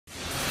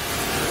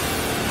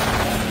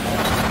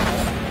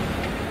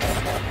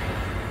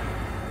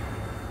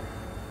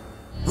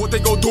they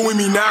gon' do with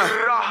me now?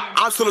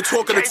 I'm still the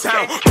talk of the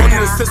town. Don't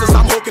need assistance,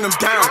 I'm hooking them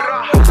down.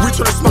 We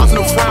turn the spots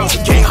into frowns.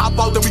 Gang hop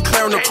out, then we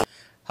clearing the.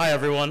 Hi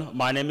everyone,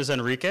 my name is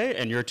Enrique,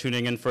 and you're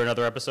tuning in for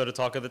another episode of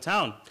Talk of the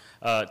Town.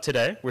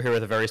 Today, we're here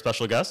with a very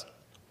special guest.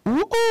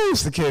 Ooh,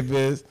 it's the kid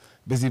Biz.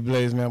 Busy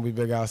Blaze, man. We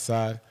big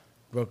outside.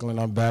 Brooklyn,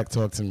 I'm back.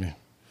 Talk to me.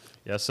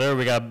 Yes, sir.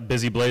 We got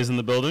Busy Blaze in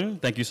the building.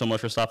 Thank you so much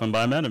for stopping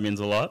by, man. It means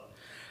a lot.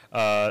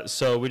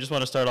 So we just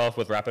want to start off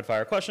with rapid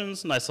fire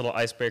questions. Nice little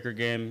icebreaker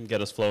game.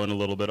 Get us flowing a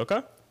little bit,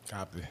 okay?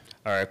 Copy.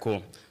 All right,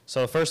 cool.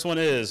 So first one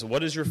is,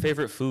 what is your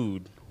favorite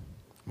food?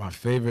 My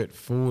favorite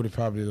food is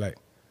probably like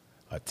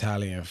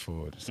Italian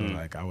food. So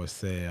like I would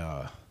say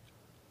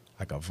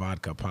like a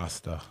vodka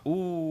pasta.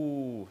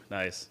 Ooh,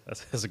 nice.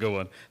 That's a good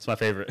one. It's my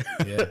favorite.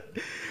 Yeah.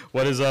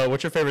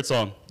 What's your favorite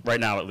song right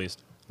now, at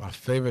least? My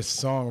favorite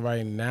song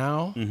right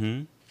now?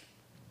 Mm-hmm.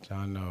 I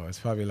don't know. It's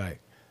probably like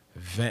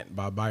Vent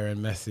by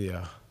Byron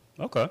Messier.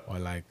 Okay. Or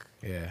like,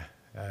 yeah,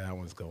 that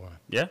one's good one.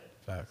 Yeah?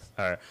 Facts.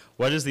 All right.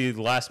 What is the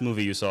last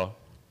movie you saw?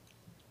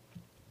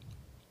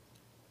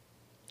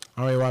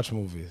 I don't really watch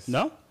movies.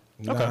 No?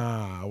 Okay.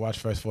 Nah, I watch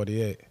First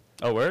 48.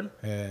 Oh, word?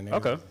 Yeah,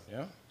 okay.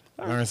 Yeah.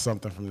 Learn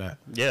something from that.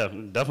 Yeah,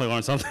 definitely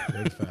learn something.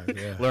 Big fact,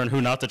 yeah. Learn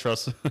who not to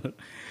trust.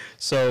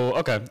 So,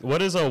 okay.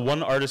 What is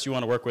one artist you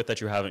want to work with that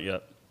you haven't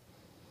yet?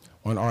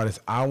 One artist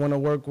I want to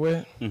work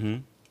with?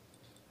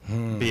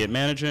 Mm-hmm. Be it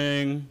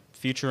managing,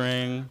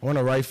 featuring? I want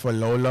to write for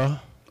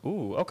Lola.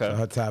 Ooh, okay.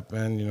 Her tap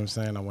in, you know what I'm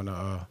saying? I want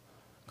to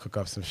cook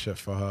up some shit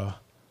for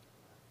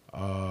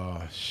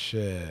her.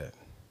 Shit.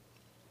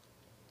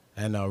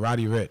 And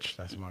Roddy Ricch,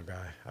 that's my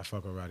guy. I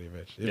fuck with Roddy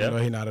Ricch. Even though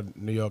he not a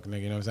New York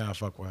nigga, you know what I'm saying? I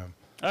fuck with him.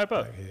 All right,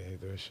 bet. Like, he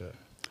do his shit.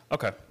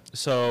 Okay.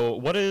 So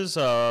what is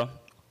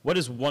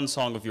one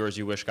song of yours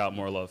you wish got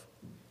more love?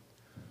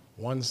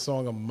 One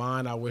song of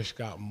mine I wish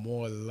got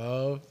more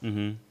love?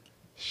 Mm-hmm.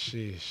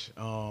 Sheesh.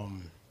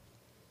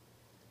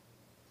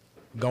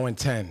 Going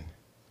 10.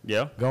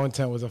 Yeah? Going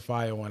 10 was a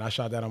fire one. I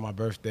shot that on my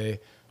birthday.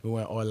 We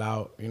went all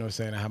out. You know what I'm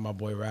saying? I had my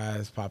boy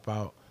Raz pop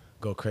out,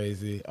 go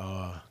crazy.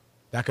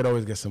 That could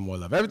always get some more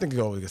love. Everything could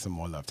always get some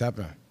more love. Tap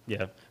in.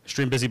 Yeah.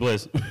 Stream Busy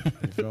Blaze.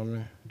 You feel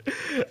me?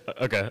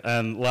 Okay.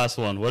 And last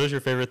one. What is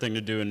your favorite thing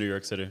to do in New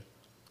York City?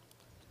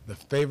 The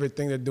favorite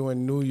thing to do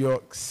in New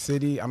York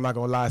City, I'm not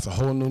going to lie, it's a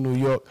whole new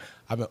York.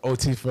 I've been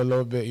OT for a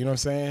little bit, you know what I'm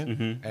saying?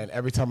 Mm-hmm. And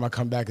every time I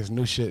come back, it's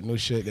new shit, new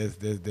shit.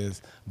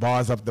 There's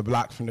bars up the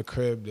block from the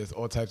crib. There's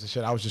all types of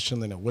shit. I was just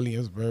chilling in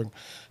Williamsburg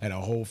and a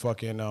whole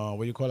fucking, what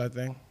do you call that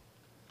thing?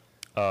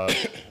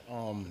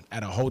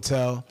 At a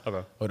hotel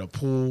with a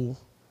pool,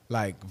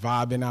 like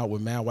vibing out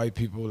with mad white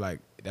people. Like,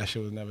 that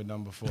shit was never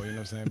done before, you know what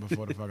I'm saying?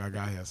 Before the fuck I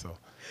got here. So,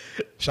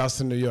 shouts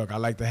to New York. I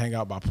like to hang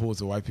out by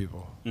pools with white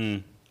people.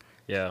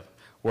 Yeah.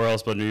 Where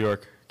else but New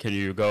York can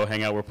you go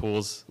hang out with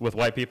pools with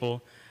white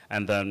people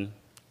and then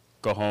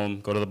go home,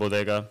 go to the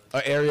bodega?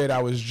 An area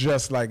that was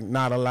just like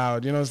not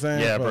allowed, you know what I'm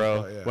saying? Yeah, but,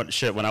 bro.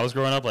 Yeah. When I was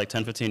growing up, like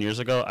 10, 15 years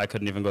ago, I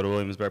couldn't even go to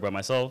Williamsburg by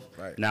myself.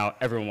 Right. Now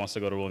everyone wants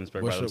to go to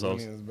Williamsburg by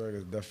themselves. Williamsburg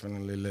is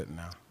definitely lit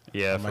now.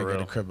 Yeah, I might for real.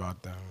 get a crib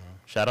out there, man.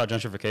 Shout out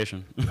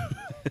gentrification.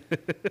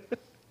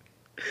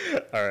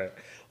 All right,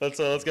 let's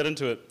get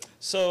into it.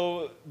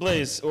 So,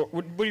 Blaze,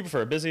 what do you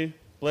prefer, Busy,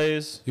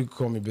 Blaze? You can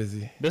call me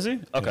Busy. Busy?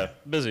 Okay, yeah.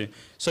 Busy.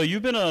 So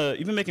you've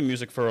been making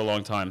music for a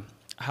long time.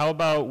 How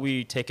about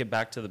we take it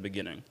back to the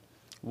beginning?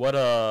 What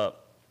are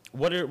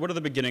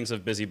the beginnings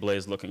of Busy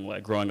Blaze looking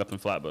like growing up in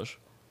Flatbush?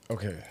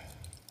 Okay,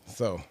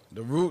 so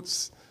the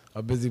roots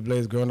of Busy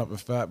Blaze growing up in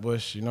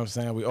Flatbush, you know what I'm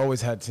saying? We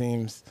always had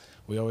teams.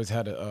 We always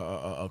had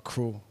a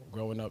crew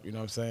growing up, you know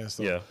what I'm saying?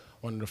 So yeah.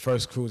 One of the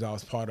first crews I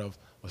was part of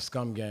was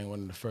S.C.U.M.Gang,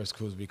 one of the first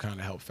crews we kind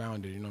of helped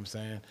found it, you know what I'm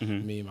saying?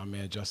 Mm-hmm. Me, my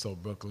man Just So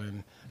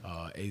Brooklyn,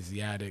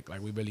 Asiatic,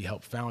 like we really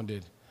helped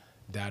founded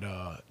that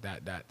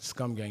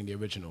S.C.U.M.Gang, the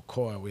original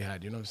core we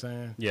had, you know what I'm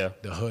saying? Yeah.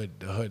 The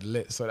hood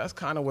lit. So that's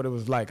kind of what it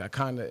was like. It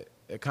kind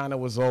of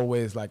was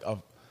always like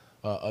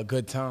a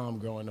good time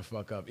growing the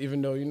fuck up.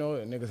 Even though, you know,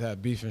 niggas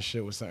had beef and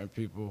shit with certain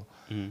people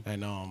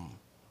and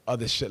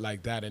other shit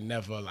like that, it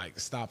never like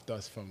stopped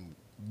us from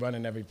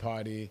running every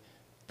party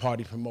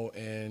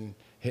promoting,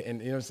 hitting,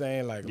 you know what I'm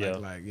saying? Like,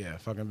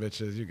 fucking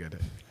bitches, you get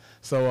it.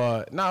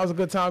 So, it was a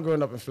good time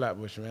growing up in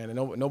Flatbush, man.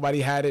 And nobody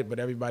had it, but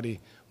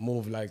everybody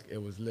moved like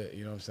it was lit,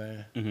 you know what I'm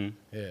saying?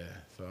 Mm-hmm. Yeah,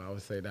 so I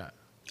would say that.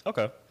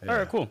 Okay. Yeah. All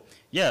right, cool.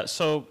 Yeah,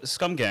 so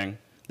S.C.U.M.Gang,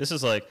 this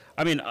is like,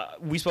 I mean,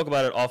 we spoke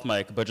about it off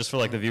mic, but just for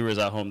like the viewers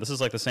at home, this is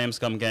like the same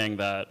S.C.U.M.Gang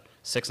that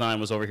 6ix9ine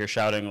was over here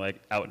shouting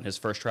like out in his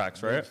first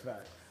tracks, right?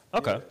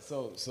 Okay. Yeah,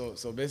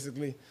 so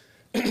basically,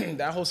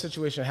 that whole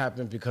situation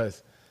happened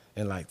because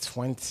in like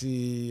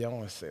 20, I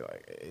want to say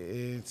like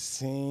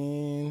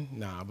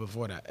 18,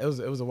 before that. It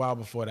was a while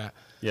before that.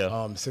 Yeah.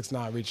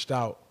 6ix9ine reached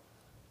out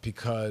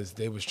because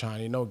they was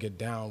trying, you know, get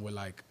down with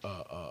like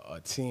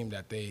a team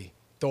that they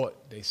thought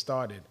they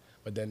started,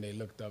 but then they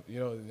looked up, you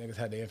know, the niggas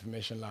had their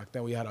information locked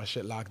down. We had our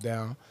shit locked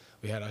down.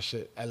 We had our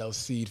shit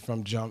LLC'd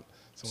from jump.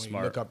 So when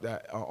you look up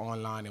that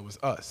online, it was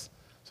us.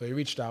 So he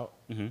reached out,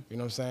 you know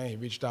what I'm saying? He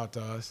reached out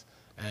to us.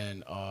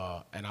 And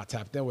I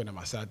tapped in with him.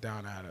 I sat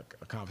down, I had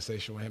a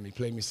conversation with him. He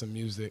played me some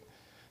music.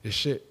 His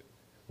shit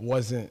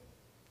wasn't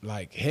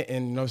like hitting,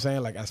 you know what I'm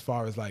saying? Like as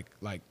far as like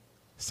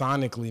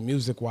sonically,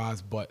 music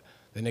wise, but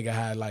the nigga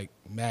had like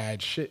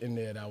mad shit in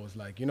there that was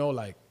like, you know,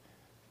 like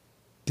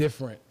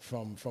different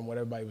from what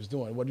everybody was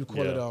doing. What do you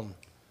call it?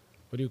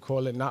 What do you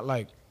call it? Not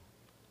like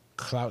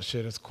clout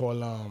shit. It's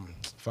called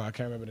I can't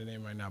remember the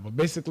name right now, but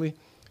basically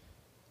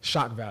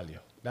shock value.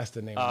 That's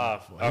the name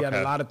of it for. He had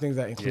a lot of things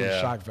that included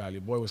shock value.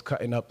 Boy was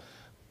cutting up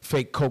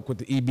fake coke with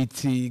the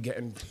EBT,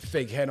 getting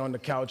fake head on the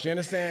couch, you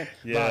understand?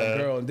 By a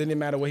girl, and didn't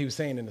matter what he was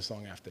saying in the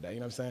song after that, you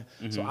know what I'm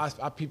saying? So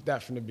I peeped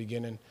that from the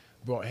beginning,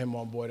 brought him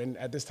on board, and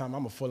at this time,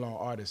 I'm a full-on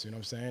artist, you know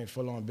what I'm saying?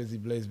 Full-on Bizzy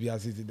Blaze,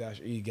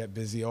 B-I-Z-Z-E, Get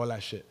Busy, all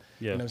that shit,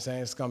 you know what I'm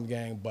saying?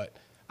 S.C.U.M.Gang, but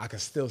I can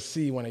still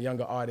see when a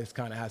younger artist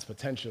kind of has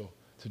potential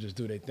to just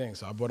do their thing,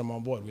 so I brought him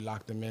on board, we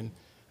locked him in,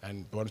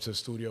 and brought him to the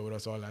studio with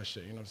us, all that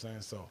shit, you know what I'm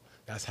saying? So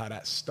that's how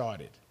that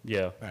started.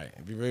 Yeah. Right.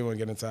 If you really want to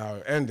get into how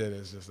it ended,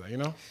 it's just like, you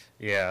know?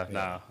 Yeah,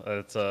 nah.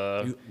 It's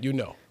you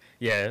know.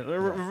 Yeah,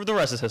 the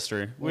rest is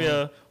history.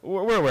 We're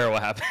aware of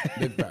what happened.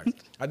 Big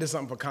fact. I did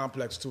something for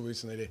Complex too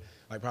recently.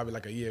 Probably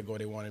like a year ago,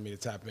 they wanted me to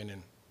tap in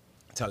and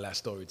tell that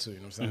story too, you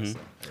know what I'm saying?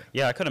 So,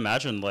 yeah, I could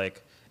imagine,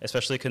 like,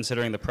 especially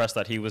considering the press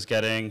that he was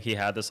getting, he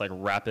had this like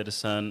rapid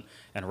ascent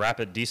and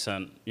rapid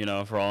descent, you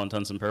know, for all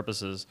intents and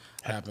purposes.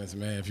 Happens,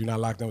 man. If you're not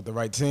locked in with the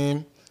right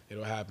team,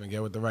 it'll happen.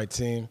 Get with the right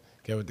team.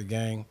 Get with the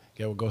gang,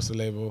 get with Ghost the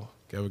Label,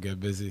 get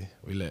busy,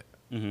 we lit.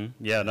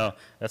 Yeah, no,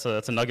 that's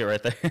a nugget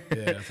right there. Yeah,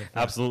 that's a fact.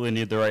 Absolutely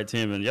need the right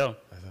team, and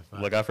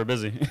look out for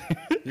Bizzy.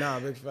 Nah,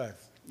 big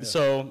facts. Yeah.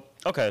 So,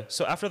 okay,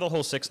 so after the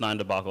whole 6ix9ine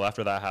debacle,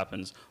 after that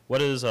happens,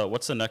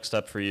 what's the next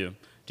step for you?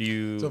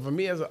 So for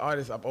me as an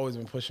artist, I've always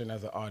been pushing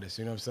as an artist,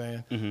 you know what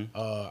I'm saying?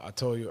 I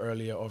told you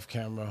earlier off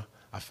camera,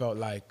 I felt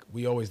like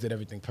we always did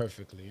everything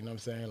perfectly, you know what I'm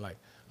saying? Like,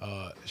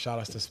 shout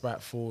outs to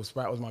Sprat Fool.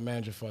 Sprat was my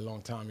manager for a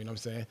long time, you know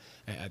what I'm saying?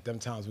 And at them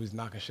times, we was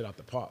knocking shit out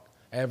the park.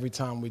 Every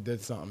time we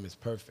did something, it's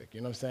perfect, you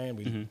know what I'm saying?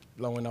 We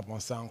blowing up on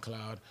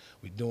SoundCloud.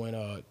 We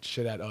doing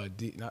shit at,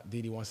 not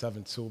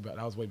DD172, but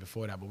that was way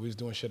before that, but we was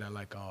doing shit at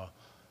like,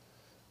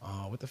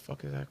 what the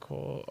fuck is that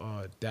called?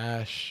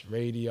 Dash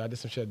Radio. I did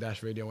some shit at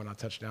Dash Radio when I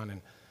touched down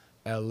in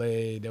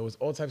LA. There was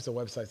all types of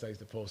websites I used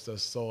to post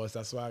us, Source.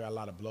 That's why I got a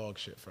lot of blog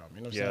shit from,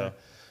 you know what I'm saying?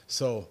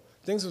 So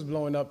things was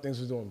blowing up, things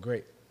was doing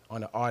great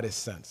on the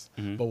artist sense.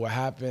 But what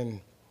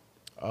happened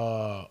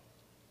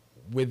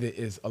with it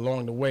is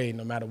along the way,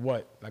 no matter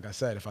what, like I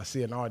said, if I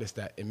see an artist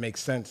that it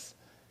makes sense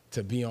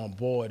to be on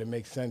board, it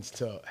makes sense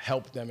to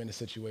help them in a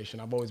situation.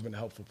 I've always been a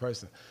helpful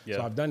person.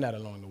 So I've done that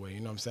along the way, you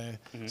know what I'm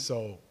saying?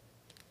 So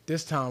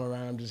this time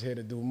around, I'm just here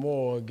to do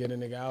more, get a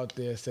nigga out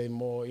there, say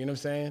more, you know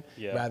what I'm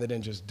saying? Rather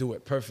than just do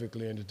it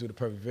perfectly and just do the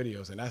perfect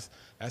videos. And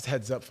that's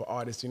heads up for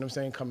artists, you know what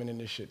I'm saying, coming in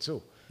this shit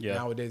too.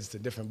 Nowadays, it's a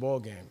different ball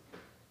game.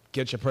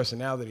 Get your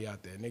personality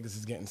out there. Niggas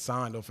is getting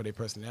signed off of their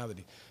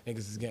personality.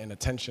 Niggas is getting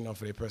attention off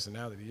of their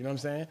personality. You know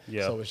what I'm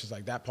saying? So it's just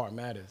like that part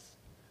matters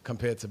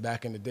compared to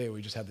back in the day where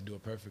you just had to do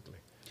it perfectly.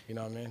 You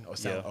know what I mean? Or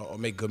sound, or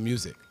make good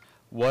music.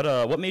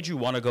 What made you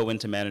want to go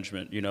into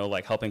management? You know,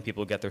 like helping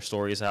people get their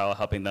stories out,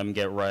 helping them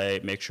get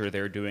right, make sure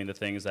they're doing the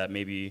things that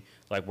maybe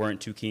like weren't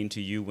too keen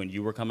to you when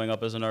you were coming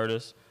up as an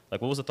artist. Like,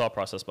 what was the thought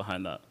process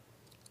behind that?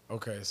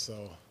 Okay,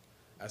 so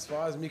as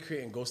far as me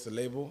creating Ghost the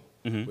Label,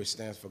 which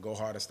stands for Go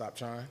Hard or Stop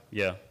Trying.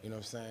 You know what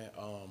I'm saying?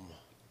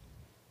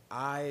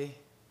 I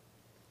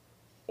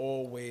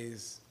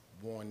always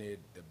wanted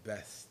the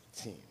best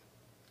team.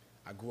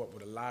 I grew up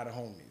with a lot of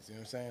homies, you know what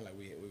I'm saying? Like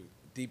we were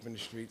deep in the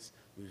streets,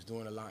 we was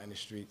doing a lot in the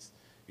streets,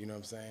 you know what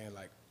I'm saying?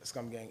 Like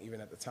S.C.U.M.Gang even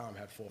at the time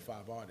had 4 or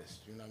 5 artists,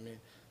 you know what I mean?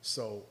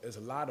 So there's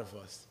a lot of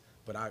us,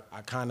 but I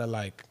kind of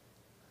like,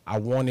 I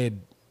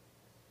wanted,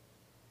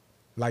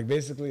 like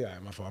basically,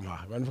 my fault, I'm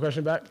high. Run the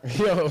question back?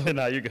 Yo.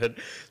 No, you're good.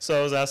 So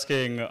I was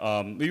asking,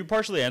 you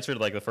partially answered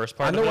like the first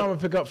part. I know where I'm gonna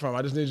pick up from.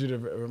 I just need you to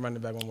remind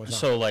it back one more time.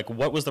 So like,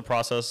 what was the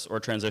process or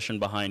transition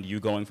behind you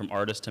going from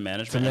artist to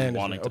management and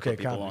wanting to put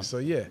people on? So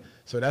yeah,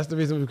 so that's the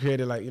reason we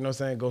created like, you know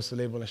what I'm saying, Ghost to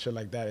Label and shit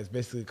like that. It's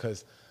basically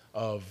because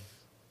of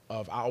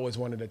I always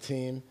wanted a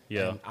team.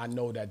 And I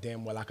know that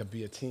damn well I could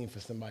be a team for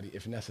somebody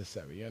if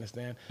necessary. You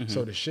understand?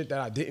 So the shit that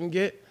I didn't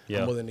get,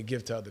 I'm willing to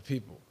give to other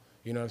people.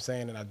 You know what I'm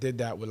saying? And I did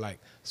that with like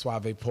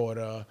Suave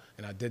Porter,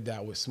 and I did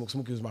that with Smooky.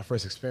 Smooky was my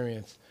first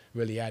experience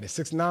really at it.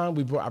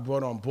 6ix9ine, I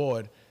brought on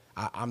board.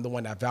 I'm the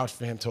one that vouched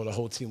for him, told the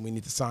whole team we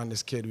need to sign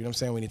this kid. You know what I'm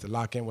saying? We need to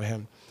lock in with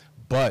him.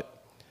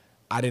 But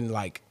I didn't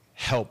like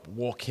help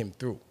walk him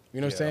through.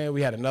 You know what I'm saying?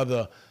 We had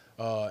another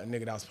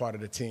nigga that was part of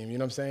the team. You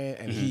know what I'm saying?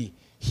 And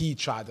he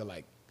tried to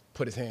like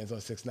put his hands on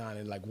 6ix9ine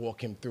and like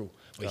walk him through.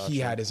 But he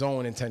had his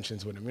own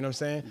intentions with him. You know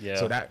what I'm saying?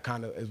 So that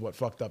kind of is what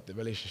fucked up the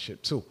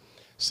relationship too.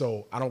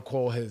 So I don't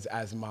call his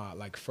as my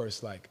like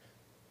first like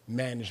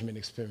management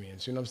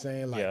experience, you know what I'm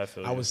saying? Like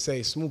I would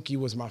say Smooky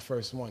was my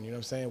first one, you know what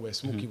I'm saying? Where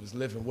Smooky was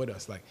living with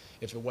us. Like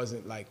if it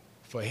wasn't like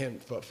for him,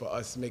 for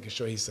us making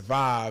sure he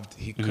survived,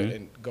 he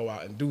couldn't go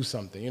out and do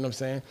something, you know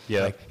what I'm saying?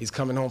 Like he's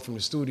coming home from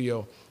the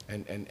studio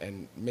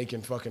and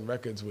making fucking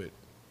records with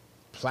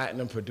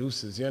platinum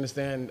producers, you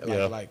understand?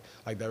 Like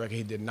that record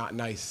he did, Not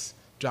Nice,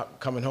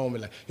 coming home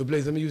and like, yo,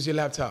 Blaze, let me use your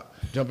laptop.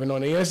 Jumping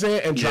on it, you know what I'm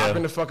saying? And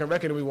dropping the fucking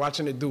record and we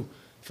watching it do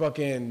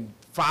fucking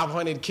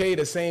 500K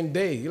the same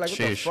day. You're like, what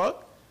the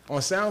fuck? On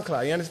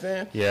SoundCloud, you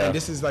understand? Yeah. And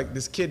this is like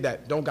this kid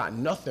that don't got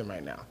nothing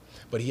right now,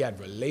 but he had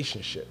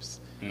relationships.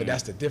 But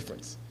that's the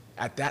difference.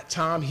 At that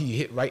time, he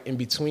hit right in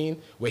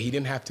between where he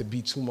didn't have to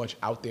be too much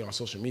out there on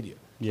social media.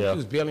 Yeah. He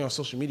was barely on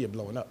social media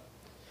blowing up.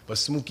 But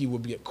Smooky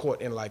would be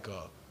caught in like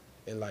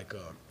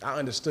I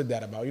understood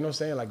that about, you know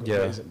what I'm saying? Like,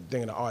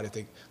 being an artist,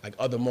 like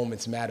other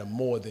moments matter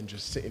more than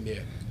just sitting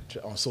there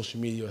on social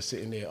media or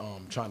sitting there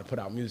trying to put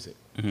out music.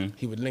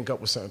 He would link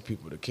up with certain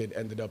people. The kid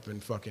ended up in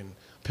fucking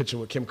picture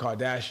with Kim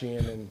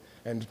Kardashian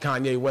and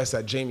Kanye West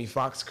at Jamie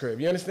Foxx's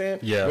crib. You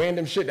understand? Yeah.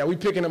 Random shit that we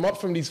picking him up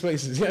from these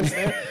places, you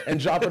understand? And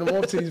dropping him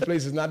off to these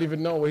places, not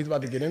even knowing what he's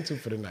about to get into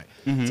for the night.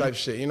 Type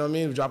shit, you know what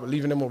I mean?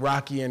 Leaving him with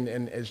Rocky and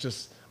it's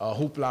just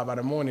hoopla by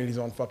the morning, he's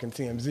on fucking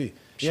TMZ.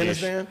 You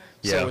understand?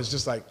 Yeah. So it's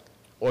just like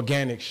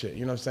organic shit,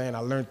 you know what I'm saying? I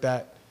learned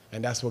that,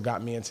 and that's what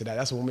got me into that.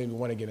 That's what made me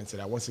want to get into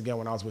that. Once again,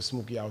 when I was with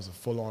Smooky, I was a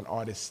full-on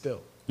artist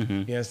still. You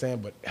know what I'm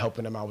saying? But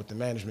helping him out with the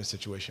management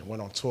situation.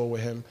 Went on tour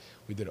with him.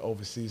 We did an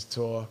overseas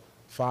tour.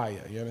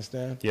 Fire, you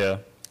understand? Yeah.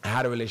 I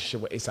had a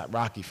relationship with A$AP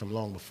Rocky from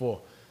long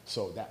before,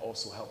 so that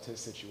also helped his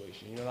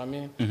situation, you know what I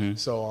mean?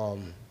 So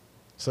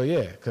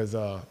yeah, because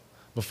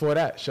before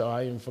that,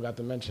 I even forgot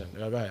to mention.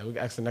 Go ahead, we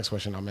can ask the next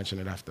question, I'll mention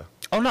it after.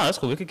 Oh, no, that's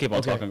cool. We could keep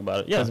on talking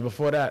about it. Yeah. Because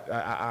before that,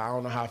 I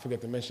don't know how I forget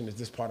to mention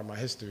this part of my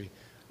history.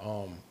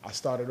 I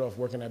started off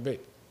working at BAPE.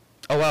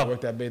 Oh, wow. I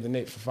worked at BAPE the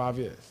Nate for 5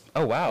 years.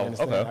 Oh, wow.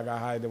 Okay. I got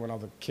hired there when I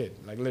was a kid,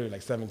 like literally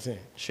like 17.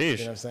 Sheesh. You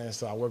know what I'm saying?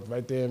 So I worked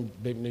right there in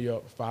BAPE, New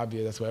York for 5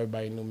 years. That's where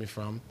everybody knew me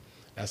from.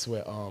 That's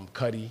where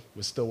Cuddy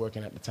was still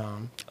working at the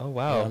time. Oh,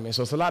 wow. You know what I mean?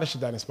 So it's a lot of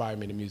shit that inspired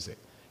me to music.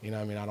 You know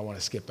what I mean? I don't want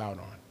to skip out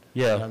on.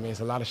 Yeah. You know what I mean?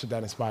 It's a lot of shit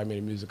that inspired me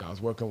to music. I was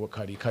working with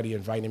Cuddy. Cuddy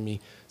invited me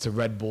to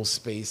Red Bull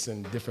Space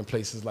and different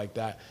places like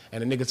that.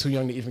 And the nigga too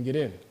young to even get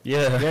in.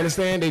 Yeah. You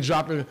understand? They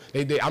dropping,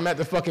 I'm at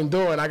the fucking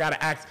door and I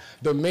gotta ask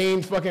the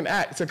main fucking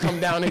act to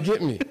come down and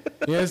get me.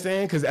 You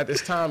understand? Because at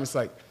this time, it's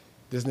like,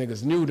 this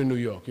nigga's new to New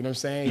York. You know what I'm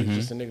saying? He's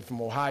just a nigga from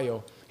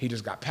Ohio. He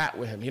just got Pat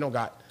with him. He don't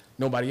got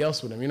nobody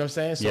else with him. You know what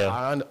I'm saying? So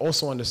I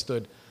also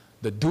understood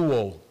the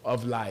duo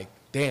of like,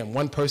 damn,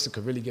 one person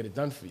could really get it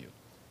done for you.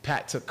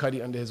 Pat took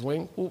Cuddy under his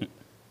wing. Ooh.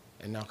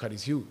 And now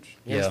Cuddy's huge.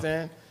 You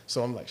understand?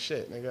 So I'm like,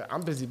 shit, nigga,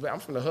 I'm busy, but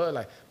I'm from the hood,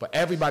 like, but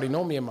everybody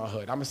know me in my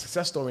hood. I'm a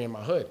success story in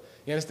my hood.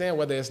 You understand?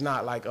 Whether it's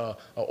not like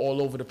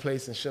all over the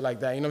place and shit like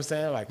that, you know what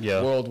I'm saying? Like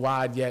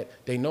worldwide, yet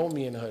they know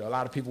me in the hood. A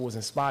lot of people was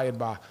inspired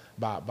by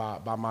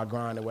my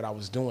grind and what I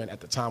was doing at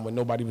the time when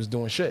nobody was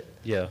doing shit.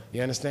 Yeah.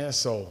 You understand?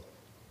 So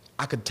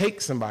I could take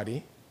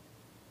somebody,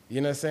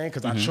 you know what I'm saying?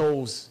 Because I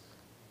chose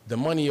the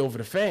money over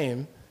the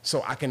fame,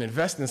 so I can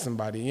invest in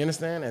somebody, you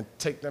understand? And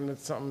take them to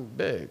something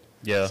big.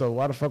 Yeah. So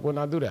why the fuck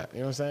wouldn't I do that? You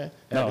know what I'm saying?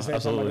 And at the same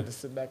time, I get to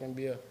sit back and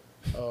be a,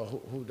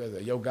 who does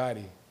it? Yo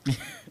Gotti.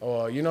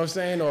 Or, you know what I'm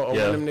saying? Or one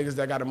of them niggas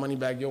that got a money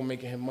bag, yo,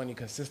 making him money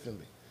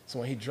consistently. So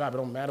when he drop, it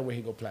don't matter where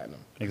he go platinum.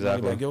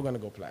 Exactly. Money bag, yo, gonna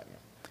go platinum.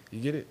 You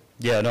get it?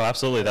 Yeah, no,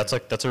 absolutely. That's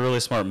a really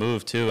smart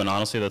move too, and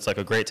honestly, that's like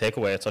a great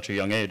takeaway at such a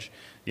young age.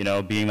 You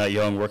know, being that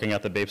young, working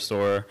at the BAPE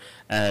store,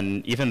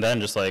 and even then,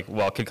 just like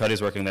while Kid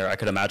Cudi's working there, I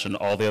could imagine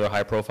all the other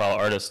high-profile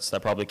artists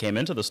that probably came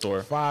into the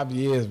store. 5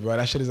 years, bro.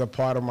 That shit is a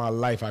part of my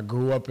life. I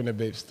grew up in the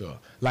BAPE store.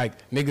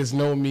 Like niggas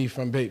know me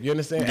from BAPE. You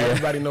understand? Yeah.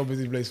 Everybody know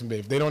Bizze Blaze from BAPE.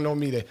 If they don't know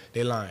me,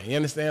 they lying. You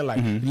understand?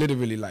 Like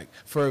literally, like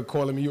Ferg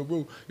calling me, yo,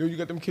 bro, yo, you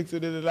got them kicks, da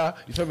da da.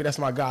 You feel me? That's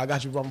my guy. I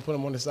got you, bro. I'm putting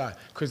him on the side.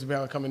 Chris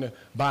Brown coming to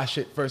buy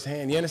shit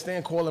firsthand. You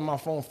understand? Calling my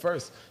phone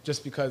first,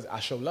 just because I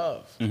show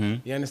love.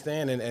 You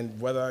understand?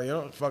 And whether, you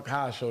know, fuck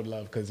how I showed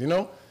love, because, you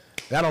know,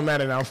 that don't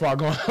matter now before I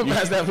go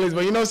past that place.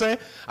 But you know what I'm saying?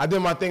 I did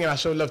my thing and I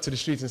showed love to the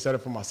streets instead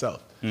of for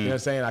myself. You know what I'm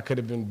saying? I could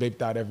have been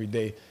baked out every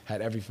day,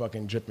 had every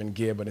fucking dripping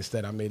gear, but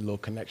instead I made little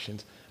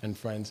connections and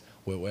friends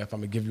where if I'm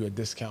going to give you a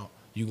discount,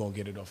 you going to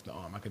get it off the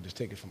arm. I could just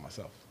take it for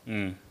myself,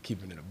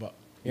 keeping it a buck.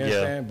 You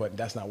understand? But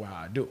that's not what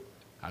I do.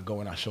 I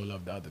go and I show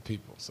love to other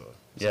people. So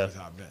that's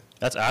how I've been.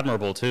 That's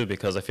admirable too,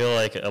 because I feel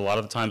like a lot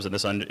of the times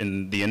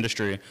in the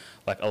industry,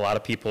 like a lot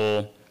of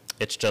people,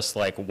 it's just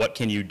like, what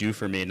can you do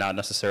for me? Not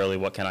necessarily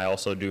what can I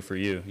also do for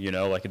you? You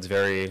know, like it's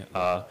very,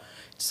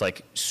 it's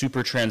like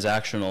super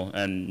transactional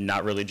and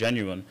not really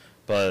genuine.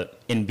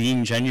 But in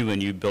being genuine,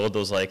 you build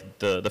those like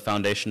the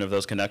foundation of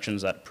those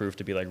connections that prove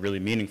to be like really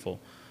meaningful.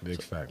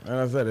 Big fact. And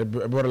I said, it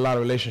brought a lot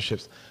of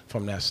relationships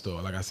from that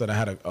store. Like I said, I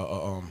had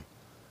a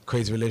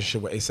crazy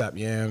relationship with A$AP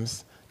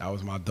Yams. That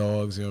was my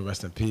dogs, you know,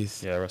 rest in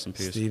peace. Yeah, rest in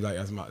peace. Steve, like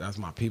that's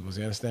my peoples,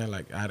 you understand?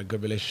 Like I had a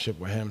good relationship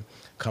with him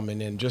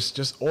coming in.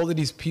 Just all of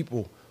these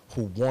people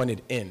who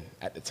wanted in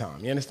at the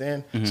time, you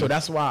understand? So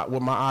that's why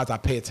with my eyes I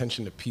pay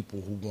attention to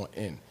people who want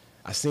in.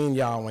 I seen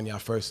y'all when y'all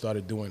first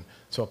started doing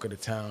Talk of the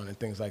Town and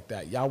things like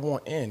that. Y'all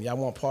want in, y'all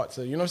want parts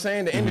of, you know what I'm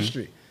saying, the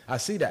industry. I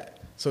see that.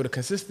 So the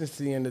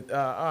consistency and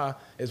the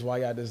is why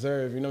y'all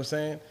deserve, you know what I'm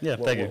saying? Yeah,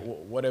 thank you.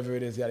 Whatever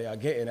it is y'all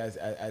getting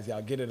as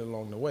y'all get it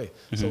along the way.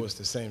 So it's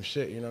the same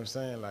shit, you know what I'm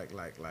saying?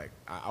 Like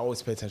I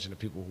always pay attention to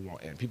people who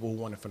want in, people who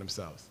want it for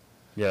themselves.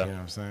 Yeah. You know what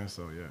I'm saying?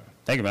 So, yeah.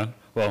 Thank you, man.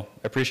 Well,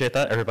 I appreciate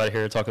that. Everybody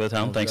here at Talk of the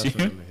Town, Oh, thanks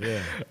definitely, you.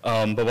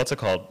 Yeah. But what's it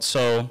called?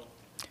 So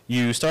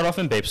you start off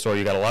in Bape Store.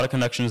 You got a lot of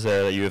connections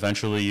there that you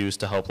eventually use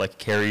to help like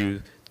carry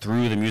you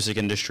through the music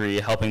industry,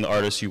 helping the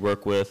artists you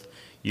work with.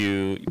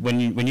 When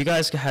you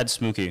guys had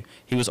Smooky,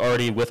 he was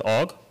already with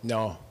AWGE?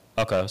 No.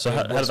 Okay, so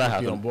how did that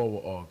happen? On board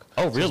with AWGE.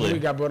 Oh, really? So we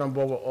got brought on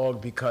board with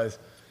AWGE because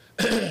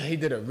he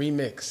did a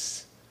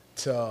remix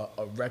to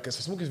a record.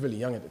 So Smooky's really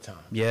young at the time.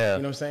 Yeah.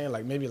 You know what I'm saying?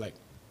 Like maybe like,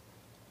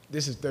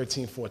 this is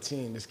 13,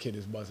 14, this kid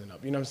is buzzing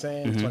up. You know what I'm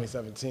saying?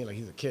 2017, like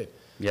he's a kid.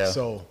 Yeah.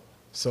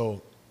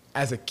 So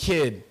as a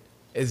kid,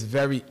 it's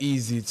very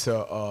easy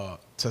to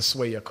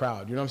sway your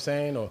crowd. You know what I'm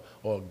saying?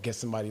 Or get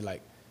somebody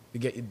like, to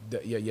get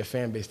your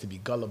fan base to be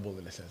gullible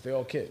in a sense. They're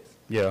all kids.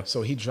 Yeah.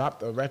 So he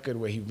dropped a record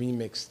where he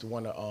remixed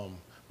one of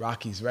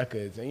Rocky's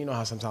records. And you know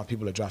how sometimes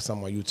people will drop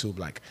something on YouTube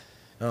like,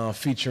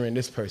 featuring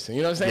this person.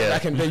 You know what I'm saying? Yeah.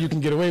 Back in the day, you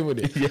can get away with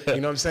it. Yeah. You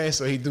know what I'm saying?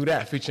 So he do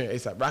that, featuring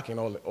A$AP Rocky, and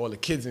all the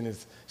kids in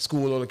his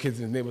school, all the kids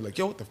in his neighborhood, like,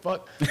 yo, what the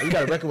fuck? And you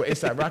got a record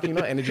with A$AP Rocky, you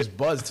know? And it just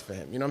buzzed for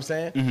him. You know what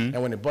I'm saying?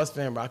 And when it buzzed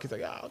for him, Rocky's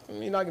like, oh,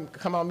 you know, I can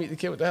come out and meet the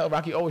kid. What the hell?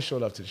 Rocky always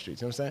showed up to the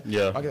streets. You know what I'm saying?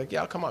 Yeah. Rocky's like,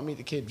 yeah, I'll come out and meet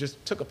the kid.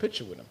 Just took a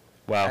picture with him.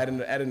 Wow. At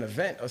an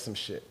event or some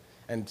shit.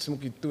 And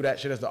Smooky threw that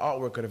shit as the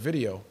artwork of the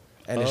video.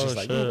 And it's just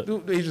like,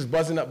 he's just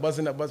buzzing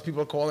up.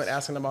 People are calling,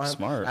 asking about him.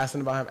 Smart.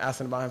 Asking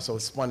about him. So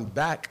it spun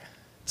back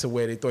to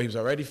where they thought he was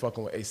already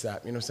fucking with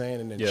A$AP, you know what I'm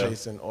saying? And then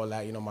Chase and all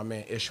that, you know, my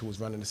man Ish, who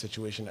was running the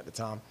situation at the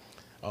time,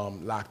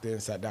 locked in,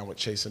 sat down with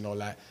Chase and all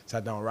that,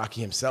 sat down with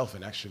Rocky himself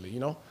and actually, you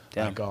know,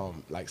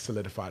 like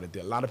solidified the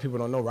deal. A lot of people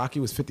don't know Rocky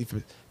was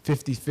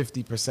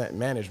 50%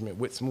 management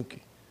with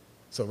Smooky.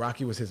 So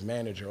Rocky was his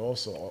manager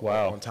also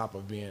on top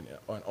of being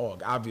on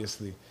AWGE.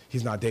 Obviously,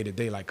 he's not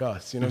day-to-day like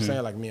us, you know what I'm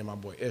saying? Like me and my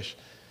boy Ish,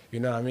 you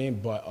know what I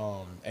mean? But,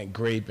 and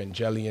Grape and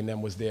Jelly and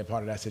them was there,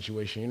 part of that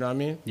situation, you know what I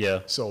mean?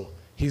 Yeah. So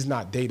he's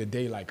not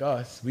day-to-day like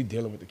us. We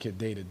dealing with the kid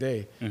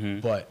day-to-day.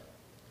 But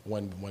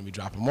when we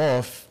drop him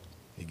off,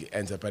 he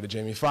ends up at a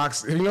Jamie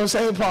Foxx, you know what I'm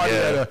saying, party,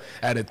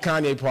 at a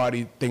Kanye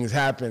party, things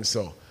happen.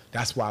 So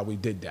that's why we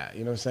did that,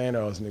 you know what I'm saying?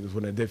 Or else niggas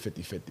wouldn't have did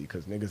 50-50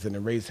 because niggas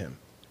didn't raise him.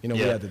 You know,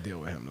 we had to deal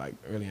with him, like,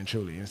 really and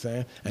truly, you know what I'm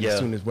saying? And as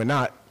soon as we're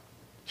not,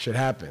 shit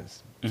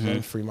happens.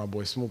 So free my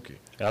boy Smooky.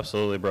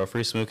 Absolutely, bro.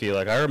 Free Smooky.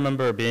 Like, I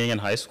remember being in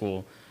high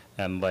school,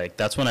 and, like,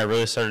 that's when I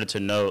really started to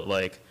note,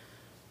 like,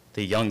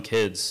 the young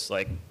kids,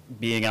 like,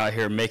 being out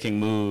here making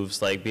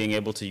moves, like, being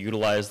able to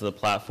utilize the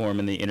platform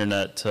and the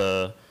internet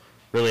to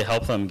really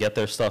help them get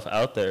their stuff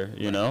out there,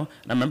 you know?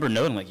 And I remember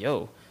noting, like,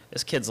 yo,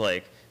 this kid's,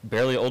 like,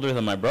 barely older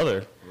than my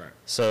brother. Right.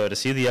 So to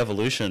see the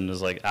evolution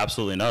is, like,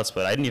 absolutely nuts.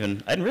 But I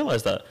didn't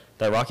realize that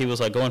Rocky was,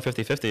 like, going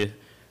 50-50.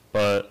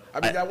 But I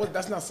mean,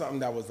 that's not something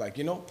that was, like,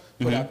 you know,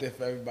 put out there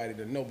for everybody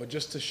to know. But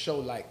just to show,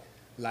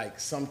 like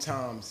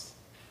sometimes,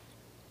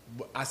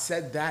 I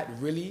said that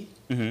really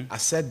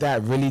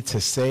to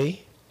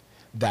say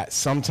that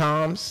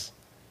sometimes,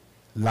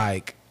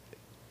 like,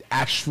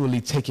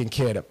 actually taking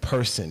care of the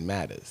person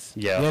matters.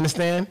 Yeah. You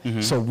understand?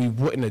 So we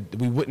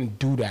wouldn't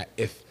do that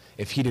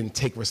if he didn't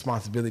take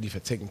responsibility for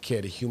taking care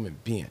of the human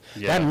being.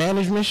 That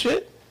management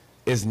shit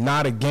is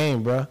not a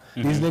game, bro.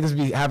 These niggas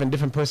be having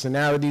different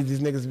personalities.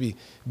 These niggas be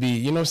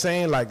you know what I'm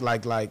saying?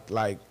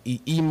 Like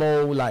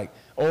emo, like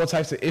all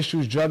types of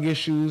issues, drug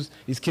issues.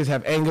 These kids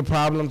have anger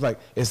problems. Like,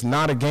 it's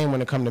not a game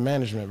when it comes to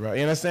management, bro.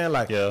 You understand?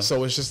 Like,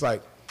 so it's just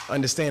like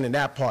understanding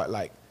that part,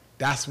 like,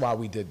 that's why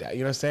we did that. You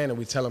know what I'm saying? And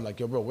we tell them, like,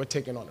 yo, bro, we're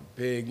taking on a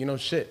big, you know,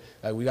 shit.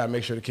 Like, we got to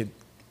make sure the kid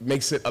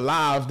makes it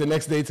alive the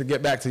next day to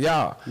get back to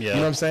y'all. You know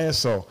what I'm saying?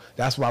 So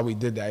that's why we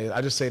did that.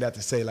 I just say that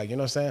to say, like, you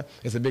know what I'm saying?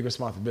 It's a big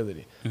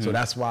responsibility. So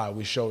that's why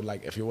we showed,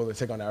 like, if you're willing to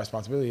take on that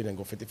responsibility, then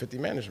go 50-50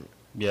 management.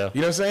 You know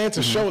what I'm saying?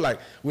 To show, like,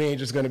 we ain't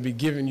just going to be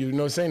giving you know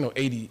what I'm saying, no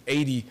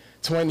 80,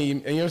 20, you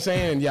know what I'm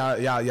saying? And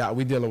yeah,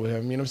 we dealing with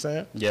him, you know what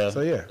I'm saying?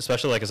 So, yeah.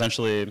 Especially, like,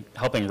 essentially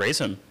helping raise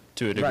him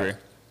to a degree.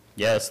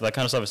 Yeah, so that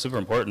kind of stuff is super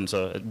important.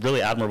 So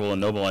really admirable and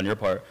noble on your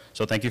part.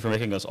 So thank you for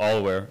making us all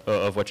aware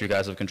of what you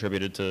guys have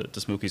contributed to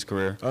Smooky's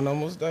career. Oh, no,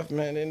 most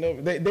definitely,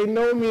 man. They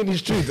know me in these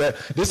streets.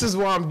 This is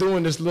why I'm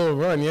doing this little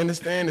run. You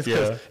understand? It's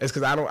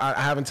because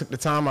I haven't took the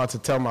time out to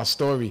tell my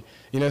story.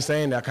 You know what I'm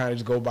saying? I kind of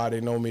just go by,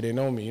 they know me. You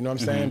know what I'm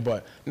saying?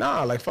 But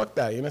nah, like, fuck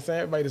that. You know what I'm saying?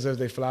 Everybody deserves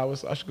their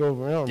flowers. I should go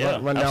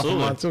run down for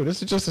mine too.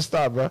 This is just a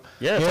start, bro.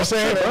 Yeah, you know what I'm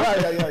saying?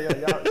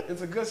 Yeah.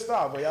 It's a good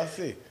start, but y'all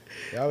see.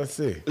 Y'all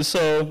see.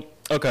 So,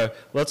 okay,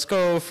 let's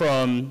go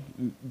from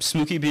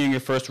Smooky being your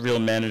first real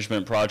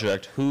management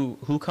project.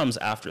 Who comes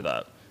after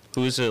that?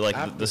 Who is it, like,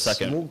 after the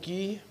second?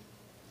 Smooky,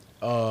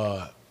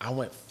 I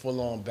went full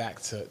on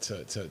back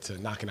to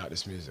knocking out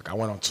this music. I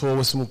went on tour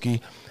with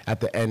Smooky at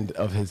the end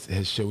of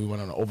his shit. We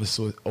went on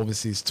an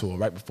overseas tour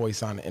right before he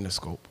signed the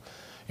Interscope.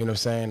 You know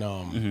what I'm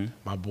saying?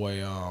 My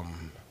boy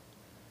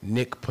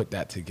Nick put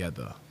that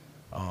together.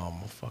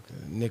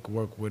 Nick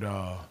worked with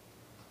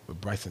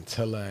Bryson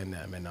Tiller and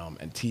them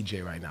and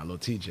TJ right now, Lil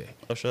TJ.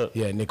 Oh, shit.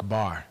 Yeah, Nick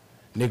Barr.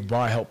 Nick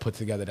Barr helped put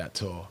together that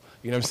tour.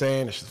 You know what I'm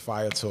saying? It's a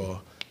fire tour.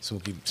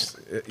 Smooky,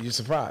 you're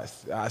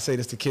surprised. I say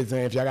this to kids,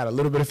 man, if y'all got a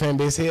little bit of fan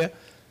base here,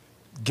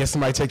 get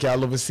somebody take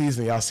y'all overseas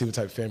and y'all see what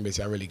type of fan base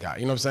y'all really got.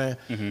 You know what I'm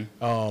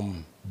saying?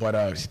 But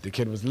the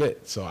kid was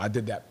lit, so I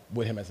did that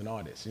with him as an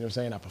artist. You know what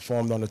I'm saying? I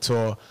performed on the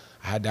tour.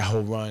 I had that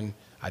whole run.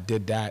 I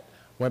did that.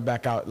 Went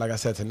back out, like I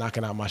said, to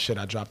knocking out my shit.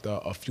 I dropped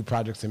a few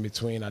projects in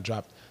between. I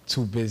dropped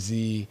Too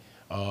Busy,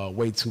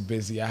 Way Too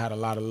Busy. I had a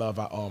lot of love.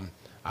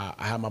 I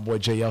had my boy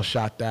JL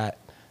shot that,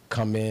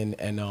 come in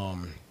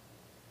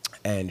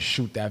and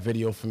shoot that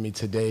video for me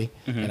today.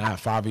 And I have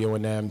Fabio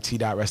and them,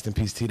 T-Dot, rest in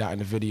peace, T-Dot in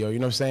the video. You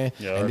know what I'm saying?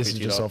 Yeah, and this is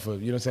just off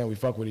of, you know what I'm saying? We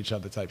fuck with each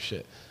other type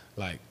shit.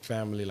 Like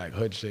family, like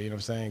hood shit, you know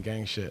what I'm saying?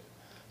 Gang shit.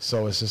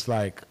 So it's just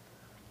like,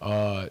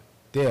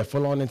 yeah,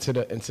 full on into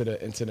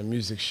the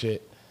music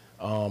shit.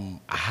 I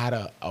had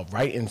a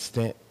writing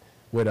stint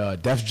with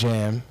Def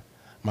Jam,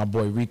 my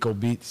boy Rico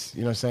Beats,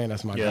 you know what I'm saying?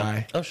 That's my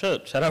guy. Oh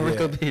shit, shout out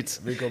Rico Beats.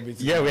 Rico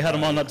Beats. Yeah, we had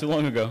him on not too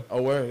long ago.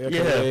 Oh, word?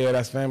 Yeah,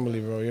 that's family,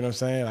 bro. You know what I'm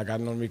saying? Like,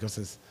 I've known Rico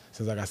since,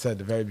 like I said,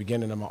 the very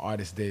beginning of my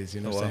artist days,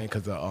 you know what I'm saying?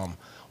 Because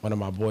one of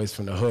my boys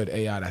from the hood,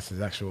 AI, that's his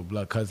actual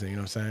blood cousin, you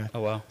know what I'm saying?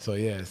 Oh, wow. So,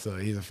 yeah, so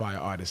he's a fire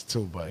artist,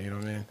 too, but, you know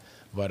what I mean?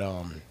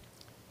 But,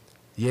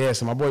 yeah,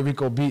 so my boy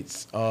Rico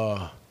Beats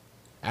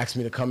asked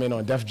me to come in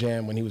on Def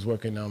Jam when he was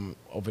working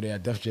over there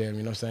at Def Jam,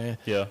 you know what I'm saying?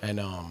 Yeah.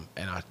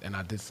 And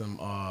I did some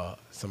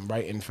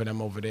writing for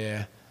them over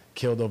there.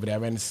 Killed over there. I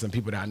ran into some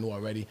people that I knew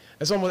already.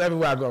 It's almost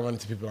everywhere I go, I run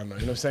into people I know.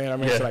 You know what I'm saying? I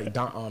ran into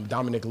like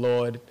Dominic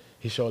Lord.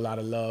 He showed a lot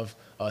of love.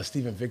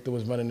 Stephen Victor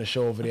was running the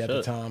show over there at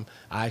the time.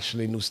 I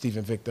actually knew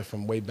Stephen Victor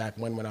from way back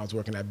when I was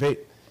working at Bait.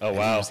 Oh,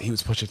 wow. He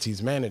was Pusha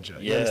T's manager.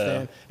 You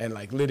understand? And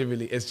like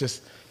literally, it's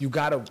just, you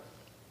gotta,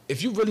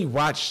 if you really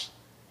watch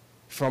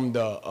from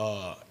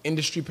the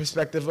industry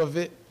perspective of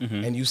it,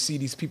 and you see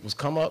these people's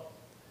come up,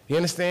 you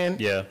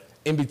understand? Yeah.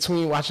 In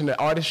between watching the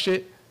artist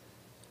shit,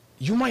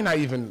 you might not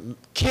even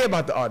care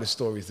about the artist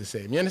stories the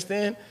same. You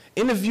understand?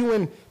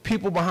 Interviewing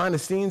people behind the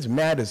scenes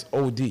matters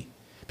OD.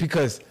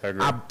 Because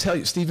I tell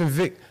you, Stephen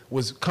Vick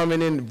was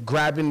coming in,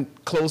 grabbing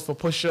clothes for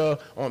Pusha,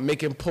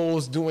 making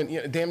polls, doing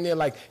damn near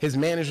like his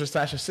manager /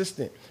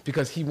 assistant,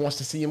 because he wants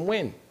to see him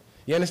win.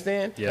 You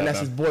understand? Yeah, and that's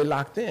his boy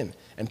locked in.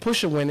 And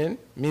Pusha winning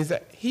means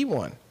that he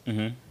won.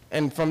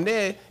 And from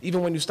there,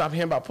 even when you stop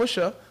hearing about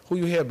Pusha, who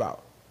you hear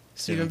about?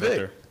 Stephen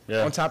Vick.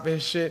 Yeah. On top of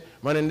his shit,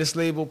 running this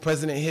label,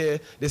 president here,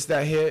 this,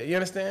 that here. You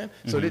understand?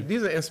 So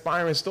these are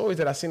inspiring stories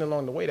that I've seen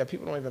along the way that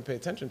people don't even pay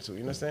attention to. You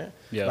know what I'm saying?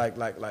 Yeah.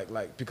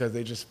 Like because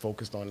they just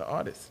focused on the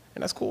artist.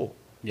 And that's cool.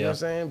 You know what I'm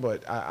saying?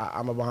 But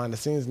I'm a behind the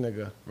scenes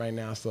nigga right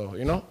now, so,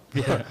 you know?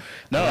 Yeah.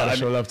 No, I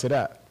show love to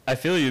that. I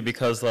feel you,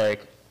 because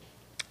like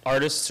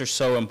artists are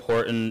so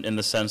important in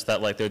the sense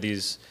that like they're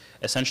these,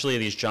 essentially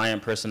these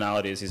giant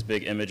personalities, these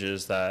big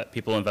images that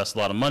people invest a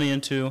lot of money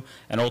into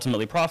and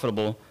ultimately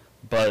profitable.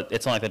 But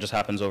it's not like that just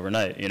happens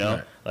overnight, you know?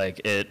 Right.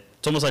 Like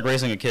it's almost like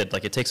raising a kid.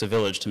 Like it takes a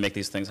village to make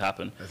these things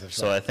happen.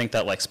 So I think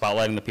that like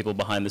spotlighting the people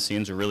behind the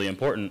scenes are really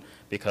important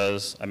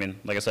because, I mean,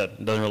 like I said,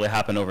 it doesn't really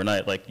happen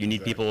overnight. Like you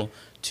need people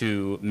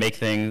to make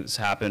things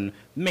happen,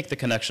 make the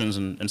connections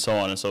and so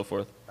on and so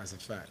forth. That's a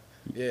fact.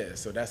 Yeah,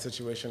 so that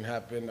situation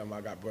happened.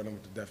 I got brought in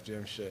with the Def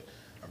Jam shit.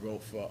 I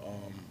wrote for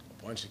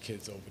a bunch of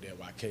kids over there.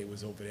 YK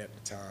was over there at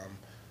the time.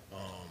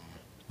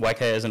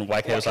 YK as in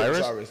YK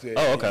Osiris? Yeah,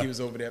 oh, okay. He was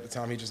over there at the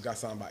time. He just got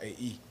signed by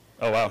AE.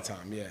 Oh, wow. At the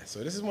time, yeah. So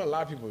this is when a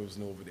lot of people was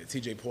new over there.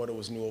 TJ Porter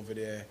was new over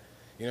there.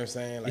 You know what I'm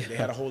saying? Like they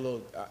had a whole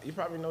little, you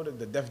probably know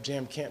the Def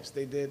Jam camps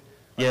they did.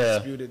 Yeah.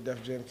 Disputed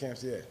Def Jam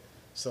camps, yeah.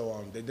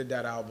 So they did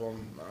that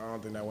album. I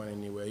don't think that went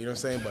anywhere. You know what I'm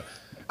saying? But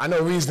I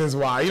know reasons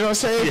why. You know what I'm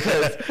saying?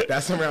 Because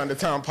that's around the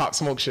time Pop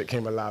Smoke shit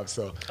came alive.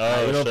 So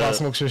you know, Pop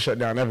Smoke shit shut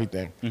down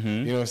everything. You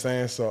know what I'm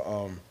saying?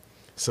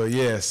 So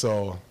yeah,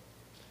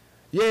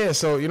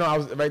 so you know, I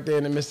was right there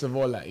in the midst of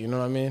all that. You know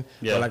what I mean?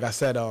 Yeah. But like I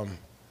said,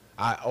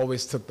 I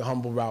always took the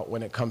humble route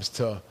when it comes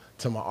to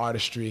my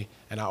artistry,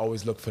 and I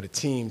always look for the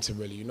team to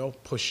really, you know,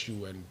 push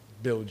you and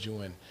build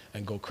you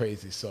and go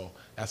crazy. So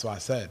that's why I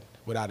said,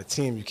 without a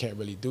team, you can't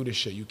really do this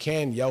shit. You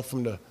can yell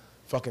from the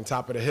fucking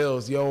top of the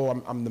hills,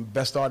 yo, I'm the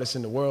best artist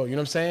in the world. You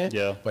know what I'm saying?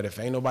 Yeah. But if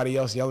ain't nobody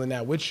else yelling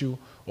that with you,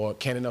 or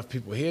can't enough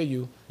people hear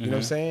you, you know what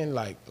I'm saying?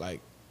 Like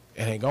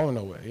it ain't going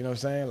nowhere. You know what I'm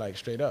saying? Like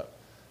straight up.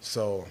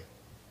 So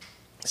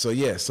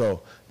yeah,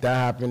 so that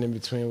happened in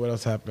between. What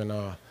else happened?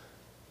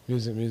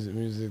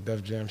 Music,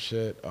 Def Jam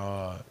shit,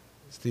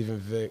 Stephen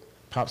Vick.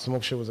 Pop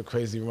Smoke shit was a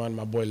crazy run.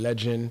 My boy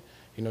Legend,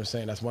 you know what I'm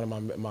saying? That's one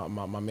of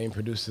my main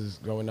producers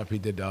growing up. He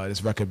did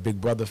this record,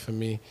 Big Brother, for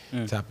me.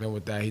 Tap in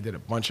with that. He did a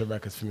bunch of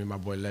records for me, my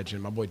boy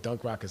Legend. My boy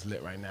Dunk Rock is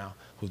lit right now,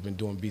 who's been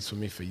doing beats with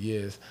me for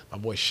years. My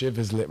boy Shiv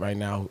is lit right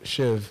now.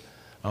 Shiv,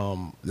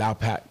 Loud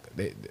Pack, I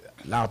think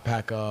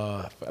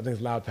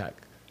it's Loud Pack.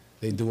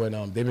 They've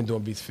been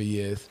doing beats for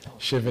years.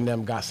 Shiv and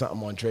them got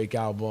something on Drake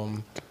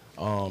album.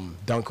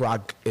 Dunk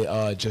Rock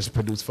just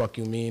produced Fuck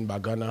You Mean by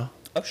Gunna.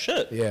 Oh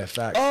shit. Yeah,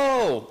 facts.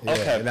 Oh, Yeah,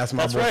 okay. and that's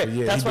my boy right. for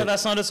years. That's why that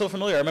sounded so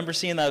familiar. I remember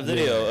seeing that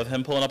video of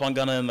him pulling up on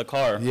Gunna in the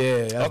car.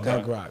 Yeah, that's okay.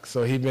 Dunk Rock.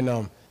 So he's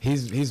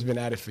been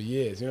at it for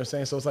years. You know what I'm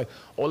saying? So it's like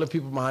all the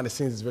people behind the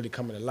scenes is really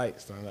coming to light.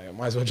 So I'm like, I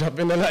might as well jump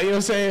in the light. You know what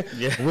I'm saying?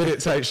 Yeah. With it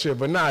type shit.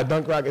 But nah,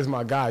 Dunk Rock is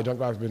my guy. Dunk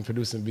Rock's been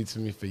producing beats for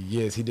me for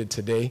years. He did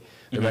Today,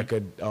 the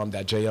record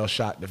that JL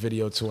shot the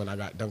video to, and I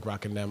got Dunk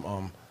Rock and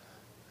them.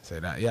 Say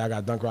that. Yeah, I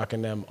got Dunk Rock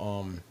and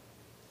them.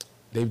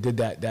 They did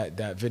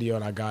that video,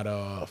 and I got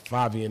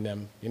Favi and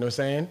them. You know what I'm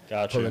saying?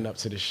 Gotcha. Pulling up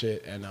to the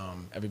shit, and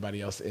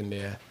everybody else in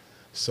there.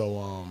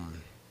 So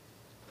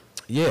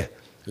yeah,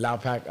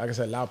 Loud Pack. Like I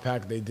said, Loud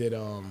Pack. They did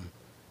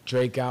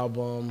Drake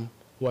album.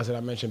 Who else did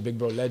I mention? Big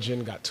Bro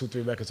Legend got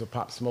 2-3 records with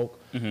Pop Smoke.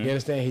 You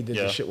understand? He did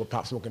the shit with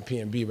Pop Smoke and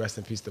P&B. Rest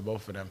in peace to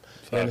both of them.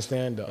 You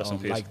understand? The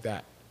Like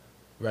That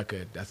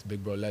record. That's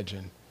Big Bro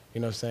Legend.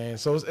 You know what I'm saying?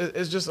 So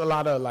it's just a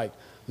lot of like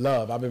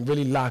love. I've been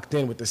really locked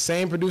in with the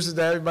same producers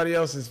that everybody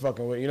else is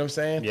fucking with. You know what I'm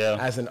saying? Yeah.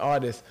 As an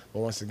artist, but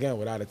once again,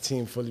 without a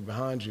team fully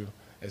behind you,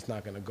 it's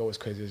not gonna go as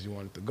crazy as you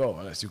want it to go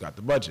unless you got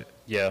the budget.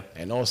 Yeah.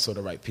 And also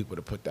the right people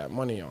to put that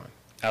money on.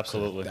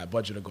 Absolutely. That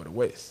budget will go to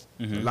waste.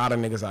 A lot of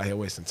niggas out here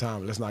wasting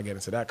time. Let's not get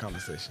into that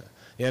conversation.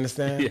 You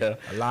understand? Yeah.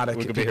 A lot of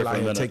people out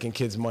here taking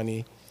kids'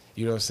 money.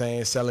 You know what I'm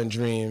saying? Selling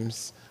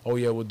dreams. Oh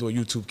yeah, we'll do a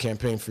YouTube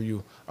campaign for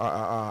you.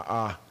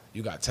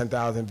 You got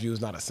 10,000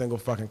 views, not a single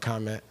fucking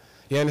comment.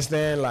 You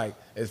understand? Like,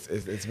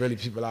 it's really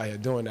people out here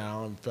doing that. I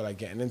don't feel like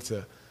getting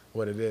into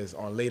what it is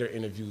on later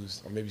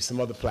interviews or maybe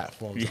some other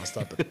platforms. I'll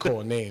start to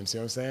call names.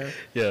 You know what I'm saying?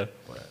 Yeah.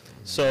 But,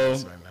 so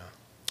right now.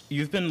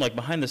 you've been like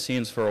behind the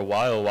scenes for a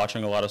while,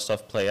 watching a lot of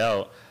stuff play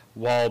out.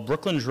 While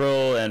Brooklyn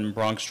drill and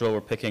Bronx drill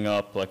were picking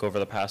up like over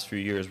the past few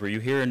years, were you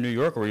here in New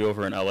York or were you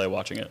over in LA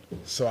watching it?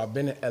 So I've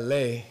been in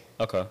LA.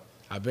 Okay.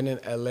 I've been in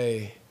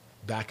LA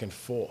back and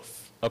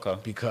forth. Okay.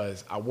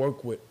 Because I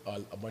work with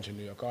a bunch of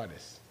New York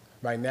artists.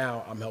 Right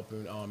now, I'm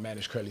helping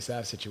manage Curly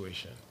Sav's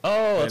situation.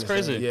 Oh, that's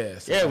crazy. Yeah.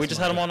 So yeah, we just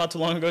had him on not too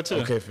long ago, too.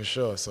 Okay, for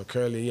sure. So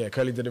Curly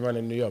did a run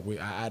in New York.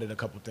 I added a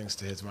couple things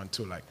to his run,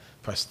 too, like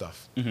press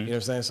stuff. You know what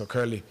I'm saying? So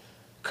Curly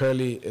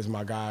is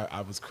my guy.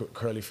 I was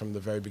Curly from the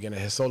very beginning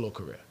of his solo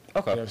career.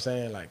 Okay. You know what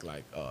I'm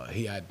saying?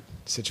 He had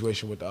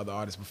situation with the other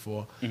artists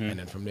before, and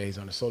then from there, he's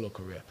on a solo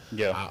career.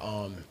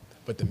 Yeah.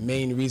 But the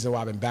main reason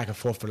why I've been back and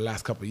forth for the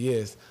last couple of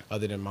years,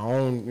 other than my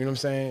own, you know what I'm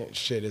saying,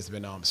 shit, has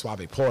been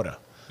Suave Porter.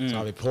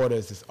 Suave Porter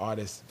is this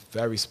artist,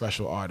 very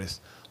special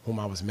artist, whom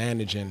I was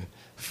managing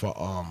for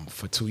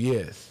 2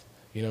 years.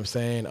 You know what I'm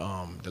saying?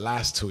 The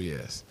last 2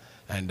 years.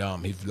 And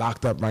he's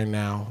locked up right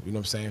now, you know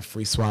what I'm saying?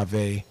 Free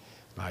Suave,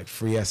 like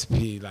free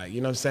SP, like,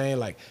 you know what I'm saying?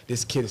 Like,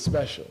 this kid is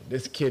special.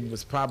 This kid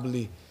was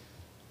probably,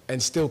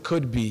 and still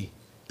could be,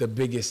 the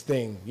biggest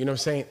thing, you know what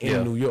I'm saying,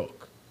 in New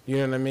York. You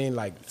know what I mean?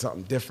 Like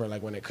something different,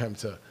 like when it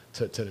comes to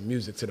the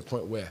music, to the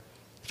point where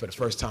for the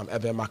first time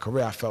ever in my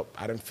career,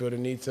 I didn't feel the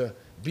need to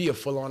be a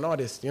full-on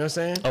artist. You know what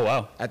I'm saying? Oh,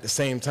 wow. At the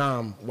same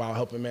time, while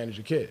helping manage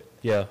a kid.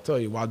 Yeah. I tell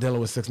you, while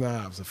dealing with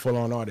 6ix9ine, I was a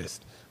full-on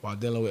artist. While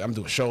dealing with, I'm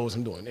doing shows,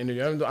 I'm doing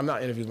interviews. I'm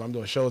not interviews, but I'm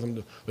doing shows,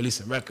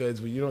 releasing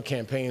records,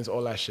 campaigns,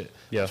 all that shit.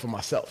 Yeah. For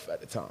myself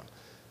at the time.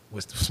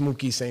 With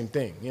Smooky, same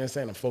thing. You know what I'm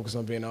saying? I'm focused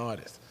on being an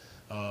artist.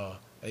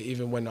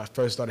 Even when I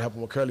first started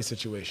helping with Curly's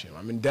situation,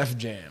 I'm in Def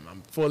Jam.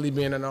 I'm fully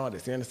being an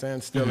artist. You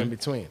understand? Still in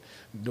between,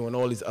 doing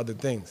all these other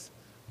things.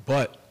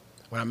 But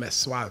when I met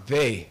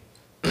Suave,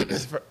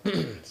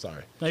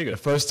 sorry, the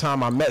first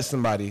time I met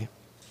somebody,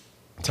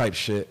 type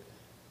shit,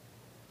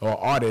 or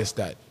artist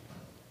that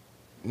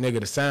nigga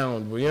the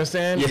sound, you know what I'm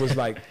saying? It was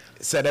like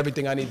said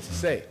everything I needed to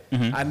say. I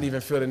didn't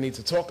even feel the need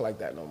to talk like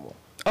that no more.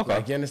 Okay.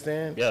 Like, you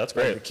understand? Yeah, that's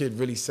great. Like, the kid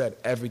really said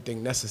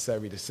everything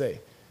necessary to say.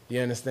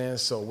 You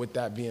understand? So with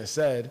that being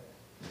said,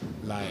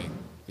 like,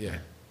 yeah.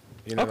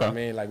 You know what I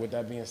mean? Like, with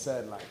that being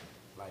said,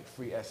 like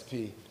free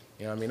SP.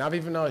 You know what I mean? I've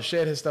even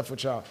shared his stuff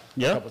with y'all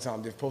a couple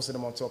times. They've posted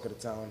him on Talk of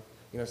the Town. You know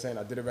what I'm saying?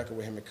 I did a record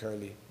with him and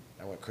Curly.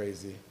 I went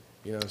crazy.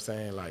 You know what I'm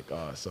saying? Like,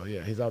 so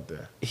yeah, he's out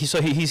there. He's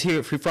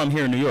from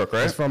here in New York,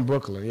 right? He's from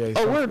Brooklyn. Yeah,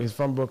 he's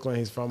from Brooklyn.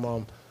 He's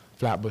from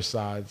Flatbush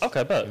sides.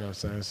 Okay, bet. You know what I'm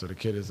saying? So the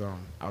kid is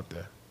out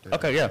there.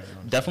 Okay, yeah.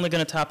 Definitely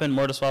going to tap in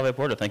more to Suave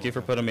Porter. Thank you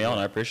for putting me on.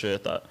 I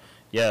appreciate that.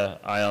 Yeah,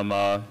 I am...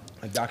 a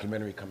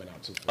documentary coming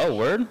out, too. Oh,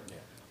 word?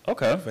 Yeah.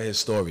 Okay. For his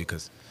story,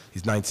 because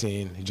he's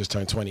 19. He just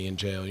turned 20 in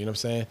jail. You know what I'm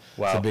saying?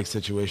 Wow. It's a big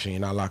situation. You're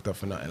not locked up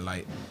for nothing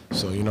light.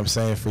 So, you know what I'm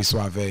saying? Free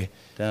Suave.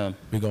 Damn.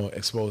 We're going to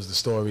expose the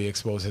story,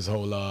 expose his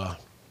whole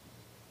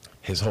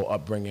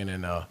upbringing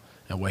and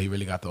where he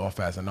really got the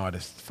offer as an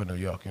artist for New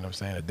York. You know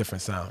what I'm saying? A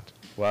different sound.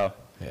 Wow.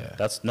 Yeah.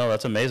 That's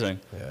amazing.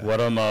 Yeah.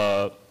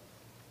 What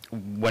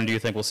when do you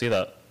think we'll see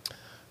that?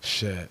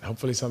 Shit.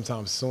 Hopefully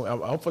sometime soon.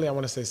 Hopefully I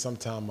want to say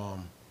sometime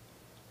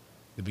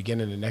the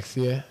beginning of next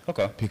year.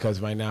 Okay. Because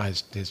right now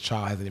his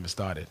trial hasn't even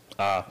started.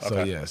 Ah, okay.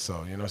 So yeah,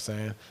 so you know what I'm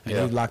saying? And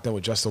he's locked in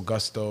with Just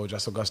Augusto.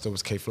 Just Augusto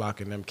was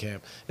K-Flock and them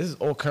camp. This is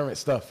all current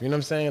stuff. You know what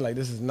I'm saying? Like,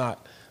 this is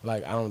not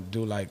like I don't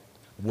do like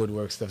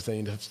woodwork stuff,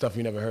 saying stuff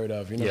you never heard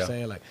of. You know what I'm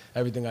saying? Like,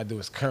 everything I do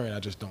is current.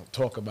 I just don't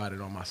talk about it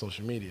on my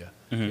social media.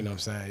 You know what I'm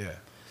saying? Yeah.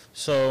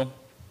 So,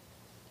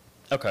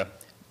 okay.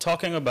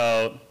 Talking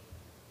about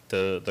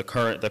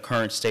the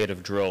current state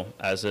of drill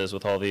as is,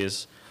 with all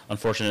these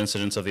unfortunate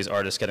incidents of these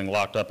artists getting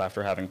locked up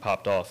after having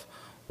popped off.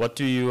 What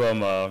do you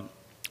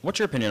what's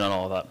your opinion on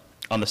all of that?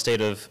 On the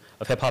state of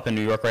hip hop in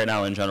New York right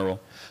now in general?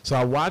 So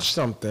I watched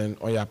something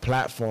on your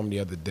platform the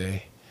other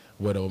day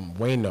with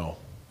Wayno,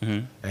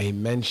 and he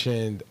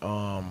mentioned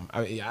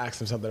I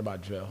asked him something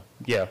about drill.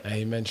 Yeah. And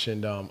he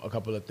mentioned a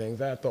couple of things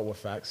that I thought were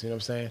facts. You know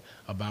what I'm saying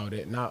about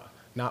it?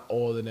 Not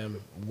all of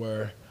them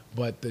were,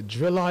 but the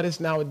drill artists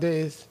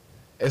nowadays,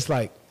 it's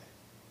like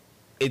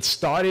it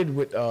started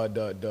with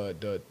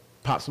the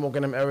Pop Smoke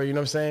in them era. You know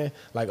what I'm saying?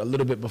 Like a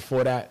little bit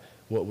before that,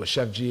 with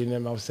Chef G and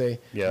them, I would say,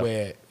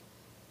 where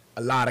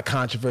a lot of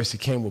controversy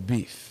came with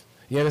beef.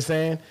 You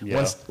understand?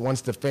 Yeah.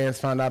 Once the fans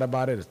found out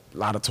about it, a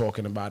lot of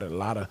talking about it, a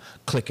lot of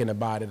clicking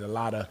about it, a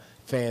lot of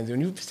fans.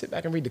 When you sit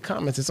back and read the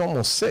comments, it's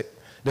almost sick.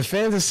 The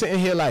fans are sitting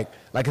here like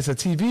it's a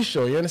TV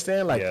show. You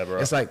understand? Like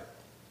it's like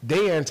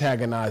they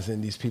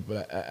antagonizing these people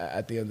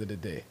at the end of the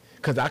day.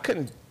 Because I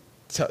couldn't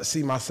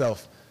see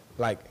myself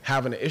like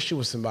having an issue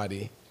with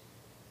somebody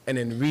and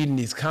then reading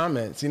these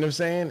comments. You know what I'm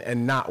saying?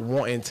 And not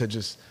wanting to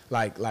just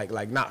like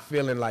not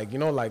feeling like, you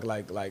know, like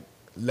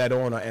led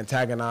on or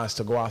antagonized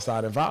to go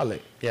outside and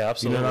violate. Yeah,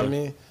 absolutely. You know what I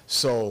mean?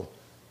 So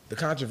the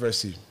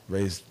controversy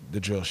raised the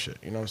drill shit,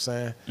 you know what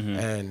I'm saying?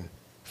 And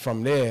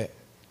from there,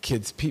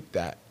 kids peeped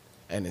that.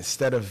 And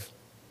instead of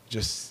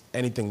just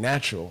anything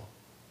natural,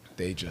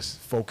 they just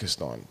focused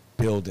on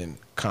building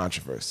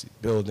controversy,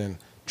 building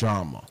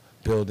drama,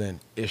 building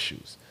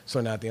issues.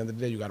 So now at the end of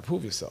the day, you got to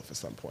prove yourself at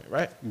some point,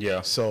 right?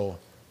 Yeah. So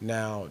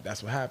now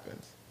that's what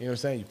happens. You know what I'm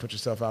saying? You put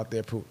yourself out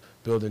there,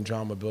 building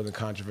drama, building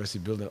controversy,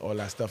 building all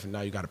that stuff, and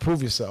now you got to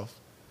prove yourself,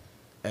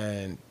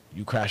 and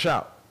you crash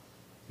out.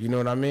 You know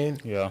what I mean?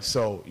 Yeah.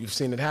 So you've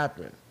seen it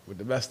happen with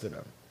the best of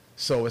them.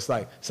 So it's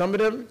like some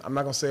of them, I'm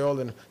not gonna say all of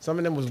them, some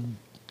of them was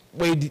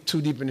way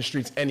too deep in the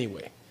streets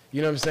anyway.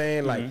 You know what I'm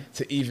saying? Like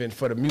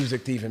for the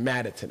music to even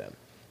matter to them.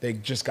 They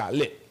just got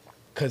lit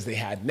because they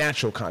had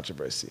natural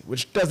controversy,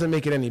 which doesn't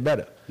make it any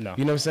better. No.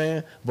 You know what I'm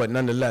saying? But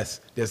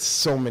nonetheless, there's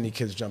so many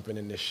kids jumping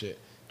in this shit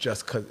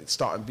just because it's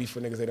starting beef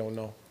with niggas they don't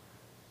know.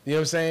 You know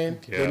what I'm saying?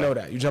 Yeah. They know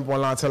that. You jump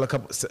online, throw a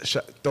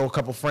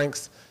couple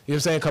franks, you know what I'm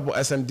saying? A couple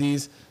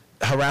SMDs,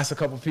 harass a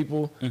couple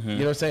people. You know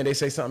what I'm saying? They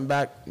say something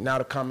back. Now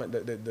the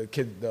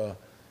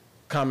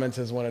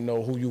commenters want to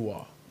know who you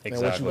are. And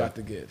what you got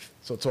to give.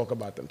 So talk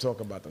about them.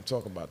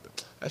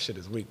 That shit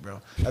is weak, bro.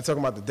 That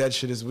talking about the dead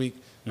shit is weak.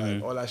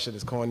 Like, all that shit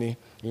is corny.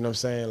 You know what I'm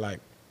saying? Like,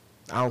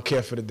 I don't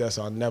care for the dead,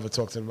 so I'll never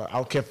talk to them about. I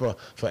don't care for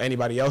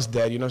anybody else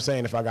dead, you know what I'm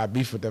saying? If I got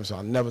beef with them, so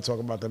I'll never talk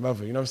about them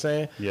ever. You know what I'm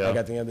saying? Yeah. Like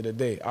at the end of the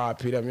day, RIP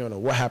them, you don't know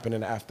what happened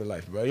in the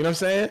afterlife, bro. You know what I'm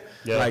saying?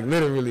 Yeah. Like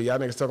literally, y'all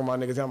niggas talking about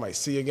niggas, I might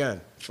see you again.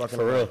 Fucking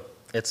for real.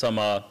 It's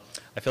I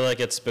feel like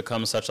it's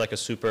become such like a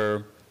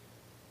super.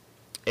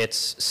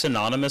 It's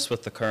synonymous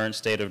with the current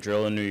state of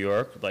drill in New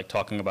York, like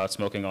talking about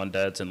smoking on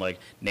deads and like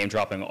name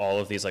dropping all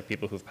of these like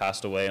people who've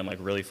passed away in like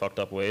really fucked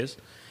up ways.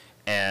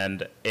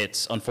 And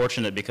it's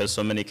unfortunate because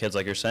so many kids,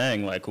 like you're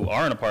saying, like who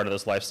aren't a part of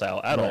this lifestyle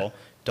at all,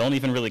 don't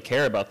even really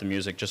care about the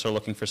music, just are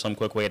looking for some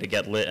quick way to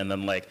get lit and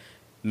then like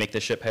make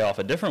this shit pay off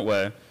a different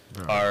way,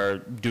 are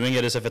doing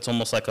it as if it's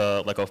almost like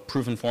a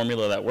proven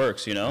formula that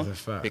works, you know?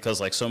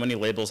 Because like so many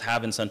labels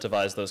have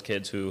incentivized those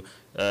kids who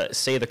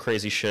say the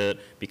crazy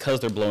shit because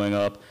they're blowing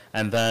up,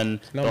 and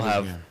then they'll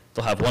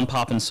have one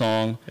poppin'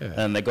 song,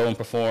 and they go and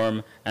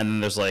perform, and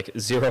then there's like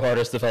zero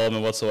artist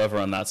development whatsoever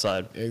on that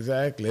side.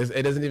 Exactly.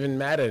 It doesn't even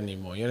matter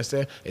anymore. You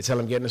understand? They tell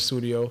them get in the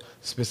studio,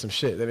 spit some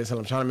shit. Then they tell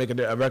them trying to make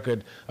a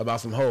record about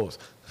some hoes.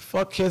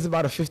 Fuck cares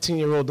about a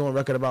 15-year-old doing a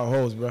record about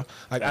hoes, bro.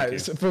 Like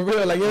for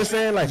real, like you know what I'm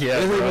saying? Like it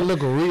doesn't even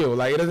look real.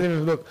 Like it doesn't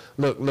even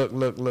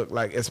look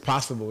like it's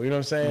possible. You know what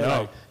I'm saying? No.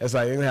 Like it's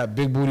like you're gonna have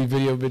big booty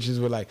video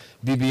bitches with like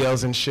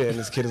BBLs and shit, and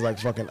this kid is like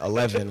fucking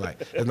 11.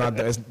 Like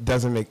it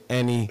doesn't make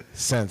any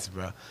sense,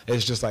 bro.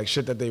 It's just like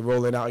shit that they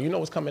rolling out. You know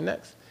what's coming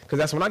next? Because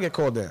that's when I get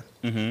called in.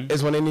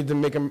 It's when they need to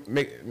make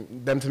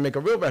them to make a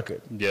real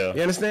record. Yeah.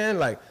 You understand?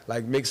 Like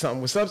make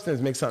something with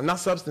substance, make something not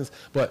substance,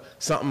 but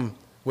something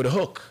with a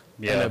hook.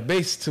 And a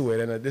bass to it,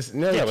 and you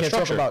can't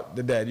talk about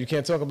the dead. You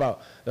can't talk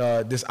about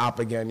this op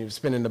again. You're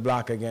spinning the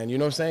block again. You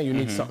know what I'm saying? You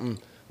need something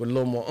with a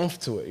little more oomph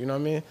to it. You know what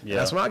I mean? Yeah.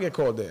 That's when I get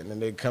called in,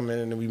 and they come in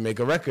and we make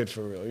a record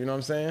for real. You know what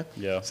I'm saying?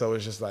 Yeah. So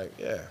it's just like,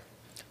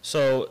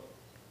 So,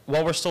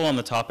 while we're still on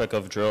the topic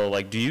of drill,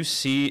 like, do you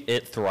see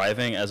it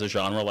thriving as a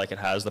genre like it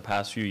has the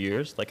past few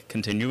years, like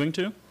continuing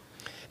to?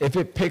 If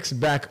it picks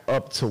back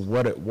up to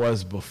what it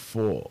was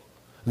before,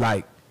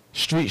 like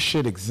street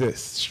shit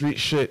exists. Street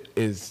shit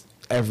is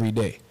every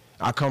day.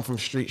 I come from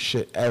street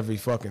shit every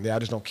fucking day. I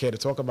just don't care to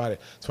talk about it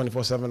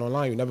 24/7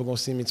 online. You're never gonna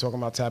see me talking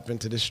about tap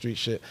into this street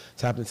shit,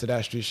 tap into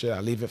that street shit.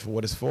 I leave it for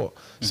what it's for.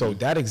 So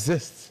that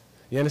exists.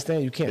 You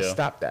understand? You can't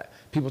stop that.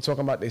 People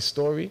talking about their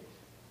story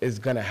is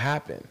gonna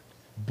happen.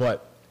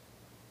 But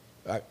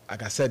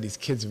like I said, these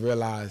kids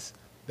realize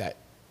that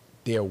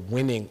they're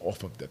winning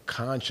off of the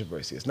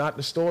controversy. It's not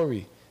the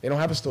story. They don't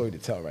have a story to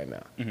tell right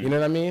now. You know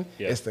what I mean?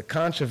 It's the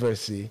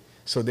controversy.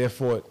 So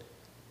therefore,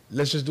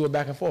 let's just do it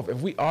back and forth.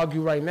 If we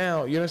argue right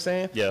now, you know what I'm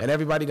saying? Yeah. And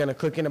everybody gonna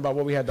click in about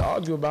what we had to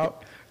argue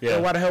about. Yeah.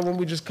 Then why the hell wouldn't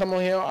we just come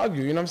on here and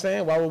argue? You know what I'm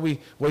saying? Why would we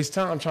waste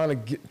time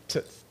trying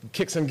to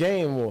kick some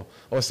game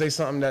or say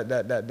something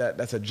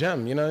that's a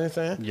gem? You know what I'm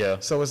saying? Yeah.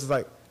 So it's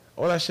like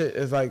all that shit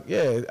is like,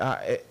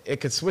 yeah, it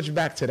could switch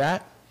back to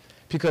that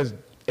because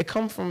it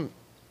come from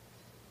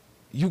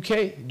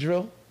UK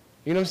drill.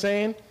 You know what I'm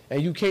saying?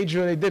 And UK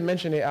drill, they did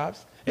mention their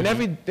ops. And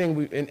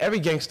everything, in every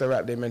gangster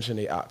rap, they mention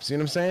their ops. You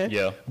know what I'm saying?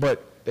 Yeah.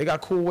 But they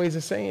got cool ways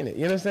of saying it.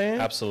 You know what I'm saying?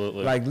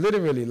 Absolutely. Like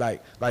literally,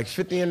 like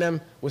 50 and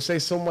them would say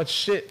so much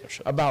shit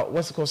about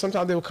what's it called.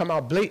 Sometimes they would come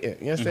out blatant.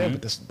 You know what I'm saying?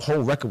 But this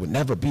whole record would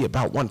never be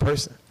about one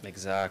person.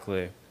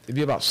 Exactly. It'd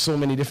be about so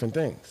many different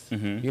things. You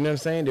know what I'm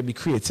saying? There'd be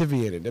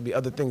creativity in it. There'd be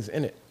other things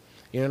in it.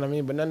 You know what I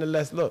mean? But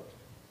nonetheless, look,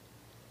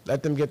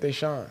 let them get their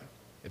shine.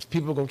 If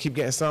people gonna keep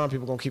getting signed,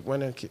 people gonna keep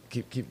winning,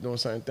 keep doing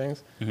certain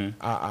things.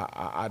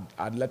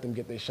 I'd let them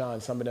get their shine.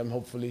 Some of them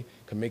hopefully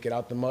can make it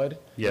out the mud.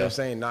 You know what I'm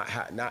saying?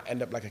 Not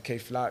end up like a K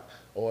Flock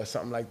or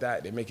something like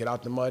that. They make it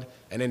out the mud,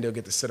 and then they'll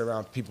get to sit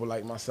around people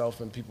like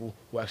myself and people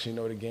who actually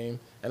know the game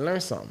and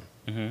learn something.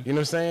 You know what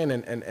I'm saying?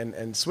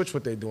 And switch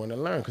what they're doing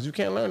and learn, because you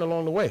can't learn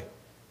along the way.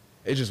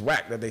 It's just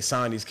whack that they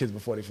sign these kids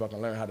before they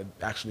fucking learn how to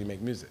actually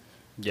make music.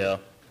 Yeah.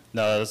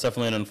 No, that's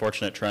definitely an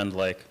unfortunate trend,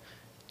 like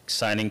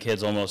signing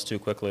kids almost too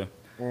quickly.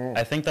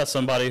 I think that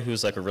somebody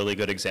who's like a really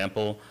good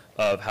example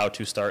of how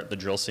to start the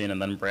drill scene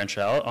and then branch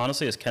out,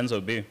 honestly, is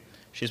Kenzo B.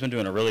 She's been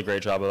doing a really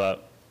great job of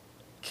that.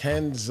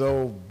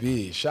 Kenzo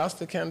B. Shouts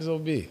to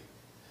Kenzo B.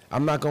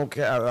 I'm not gonna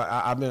care.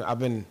 I've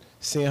been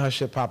seeing her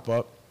shit pop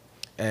up,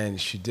 and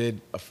she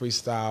did a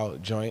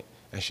freestyle joint,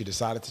 and she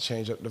decided to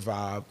change up the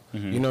vibe.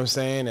 You know what I'm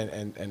saying?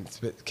 And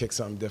kick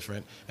something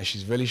different. And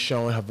she's really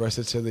showing her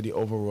versatility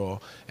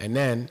overall. And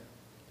then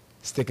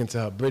sticking to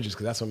her bridges,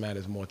 because that's what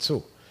matters more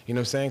too. You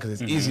know what I'm saying?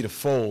 Because it's easy to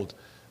fold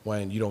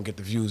when you don't get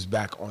the views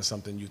back on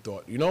something you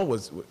thought, you know,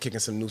 was kicking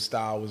some new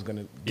style was going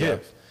to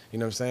give. You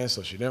know what I'm saying?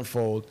 So she didn't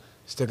fold,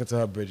 sticking to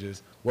her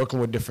bridges, working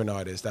with different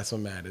artists. That's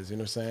what matters. You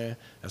know what I'm saying?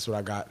 That's what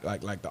I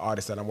got, like the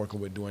artists that I'm working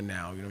with doing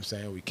now. You know what I'm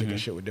saying? We kicking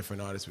shit with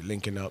different artists. We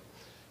linking up.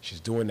 She's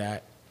doing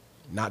that,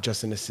 not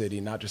just in the city,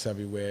 not just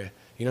everywhere.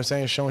 You know what I'm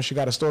saying? Showing she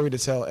got a story to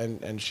tell,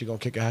 and she gonna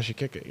kick it how she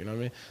kick it. You know what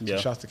I mean? Yeah.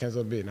 So shouts to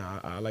Kenzo B. Nah,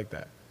 I like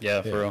that.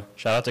 Yeah, for real.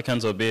 Shout out to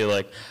Kenzo B.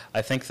 Like,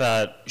 I think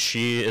that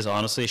she is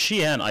honestly,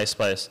 she and Ice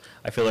Spice,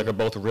 I feel like are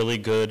both really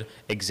good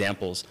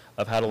examples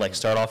of how to like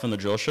start off in the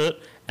drill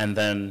shit and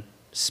then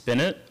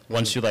spin it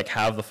once you like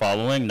have the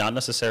following. Not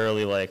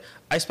necessarily like,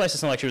 Ice Spice,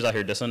 it's not like she was out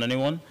here dissing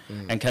anyone.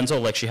 And Kenzo,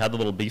 like, she had the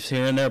little beefs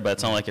here and there, but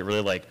it's not like it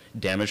really like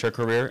damaged her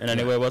career in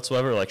any way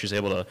whatsoever. Like, she's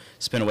able to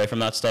spin away from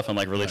that stuff and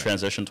like really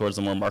transition towards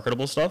the more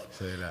marketable stuff.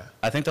 Say that.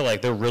 I think that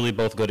like they're really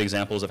both good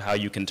examples of how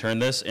you can turn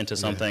this into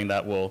something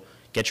that will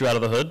get you out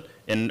of the hood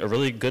in a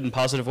really good and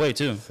positive way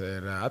too. Say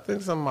that. I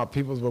think some of my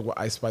people's work with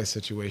Ice Spice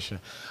situation.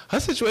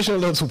 Her situation a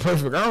little too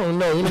perfect. I don't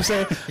know. You know what I'm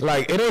saying?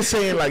 Like, it ain't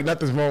saying like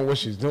nothing's wrong with what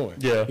she's doing.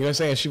 Yeah. You know what I'm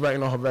saying? She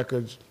writing on her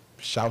records.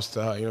 Shouts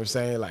to her. You know what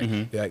I'm saying?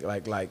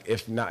 Like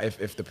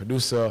if the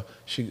producer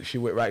she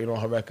went writing on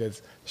her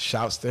records,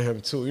 shouts to him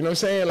too. You know what I'm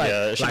saying? Like,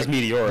 yeah, she's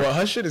meteoric. Well,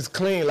 her shit is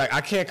clean. Like,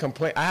 I can't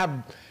complain. I have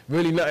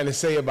really nothing to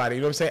say about it.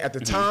 You know what I'm saying? At the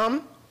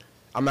time,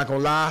 I'm not gonna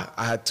lie,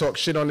 I had talked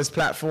shit on this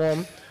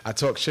platform. I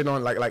talk shit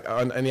on like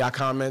on any of our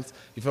comments.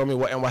 You feel me?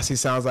 What NYC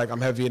sounds like. I'm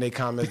heavy in their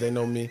comments. They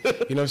know me. You know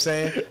what I'm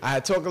saying? I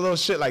had talked a little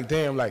shit like,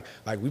 damn, like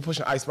we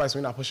pushing Ice Spice,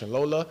 we not pushing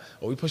Lola,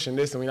 or we pushing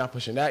this and we not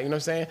pushing that. You know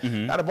what I'm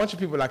saying? Got a bunch of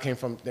people that came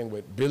from thing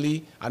with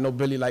Billy. I know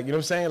Billy, like, you know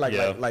what I'm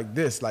saying? Like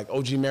this, like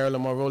OG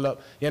Maryland, more roll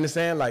up. You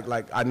understand?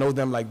 Like I know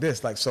them like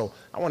this. Like, so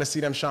I want to see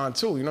them shine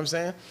too. You know what I'm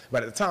saying?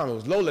 But at the time, it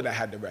was Lola that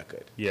had the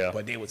record. Yeah.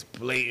 But they was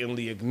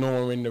blatantly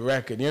ignoring the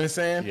record. You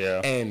understand?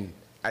 Yeah. And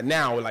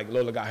now, like,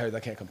 Lola got hers, I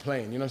can't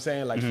complain. You know what I'm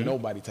saying? Like, for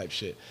nobody type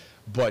shit.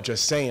 But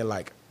just saying,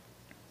 like,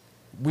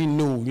 we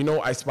knew, you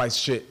know, Ice Spice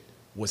shit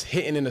was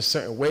hitting in a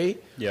certain way,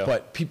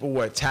 but people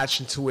were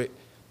attaching to it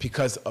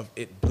because of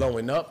it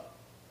blowing up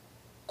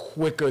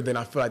quicker than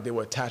I feel like they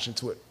were attaching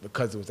to it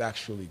because it was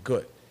actually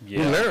good.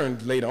 Yeah. We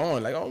learned later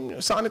on, like, oh,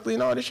 sonically,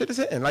 no, this shit is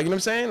hitting. Like, you know what I'm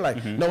saying?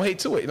 Like, no hate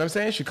to it. You know what I'm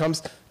saying? She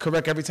comes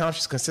correct every time.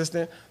 She's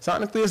consistent.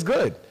 Sonically, it's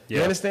good. Yeah.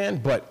 You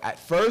understand? But at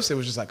first, it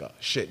was just like, oh,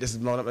 shit, this is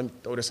blowing up. Let me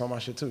throw this on my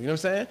shit, too. You know what I'm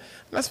saying? And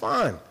that's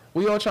fine.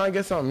 We all trying to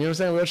get something. You know what I'm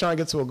saying? We all trying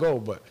to get to a goal.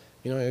 But,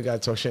 you know, you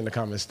got to talk shit in the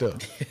comments still.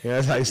 You know,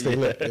 that's how you stay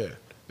lit.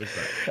 Yeah.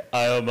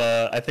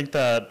 I think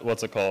that,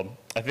 what's it called?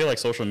 I feel like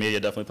social media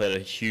definitely played a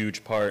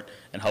huge part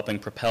in helping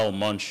propel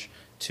Munch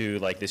to,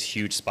 like, this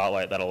huge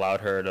spotlight that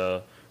allowed her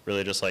to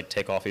really just like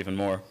take off even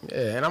more.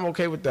 Yeah, and I'm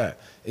okay with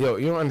that. Yo,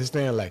 you don't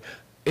understand, like,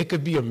 it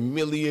could be a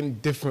million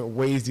different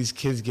ways these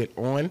kids get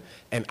on,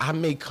 and I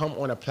may come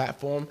on a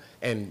platform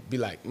and be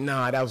like,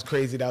 nah, that was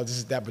crazy, that was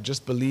this, that, but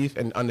just believe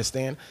and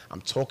understand, I'm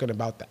talking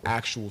about the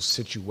actual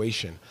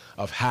situation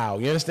of how,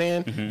 you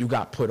understand, you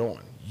got put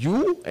on.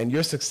 You and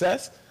your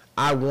success,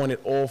 I want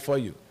it all for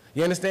you.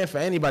 You understand? For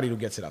anybody who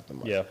gets it out the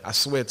mud. Yeah. I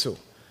swear to.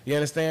 You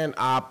understand?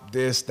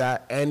 This,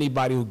 that,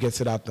 anybody who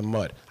gets it out the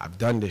mud. I've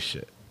done this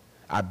shit.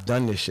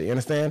 You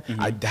understand?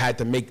 I had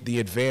to make the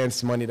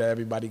advance money that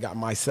everybody got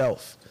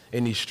myself.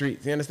 in these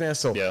streets. You understand?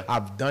 So Yeah.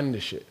 I've done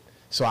this shit.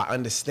 So I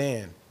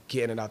understand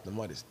getting it out the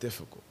mud is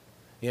difficult.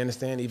 You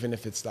understand? Even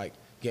if it's like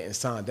getting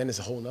signed, then it's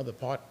a whole nother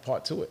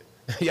part to it.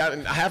 Yeah,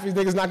 half these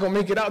niggas not gonna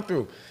make it out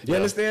through. You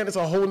understand? It's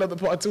a whole nother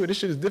part to it. This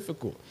shit is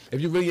difficult. If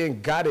you really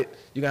ain't got it,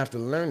 you're gonna have to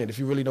learn it. If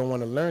you really don't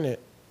want to learn it,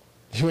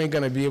 you ain't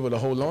gonna be able to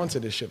hold on to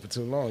this shit for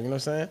too long. You know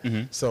what I'm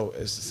saying? So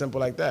it's simple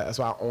like that. That's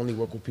why I only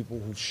work with people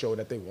who show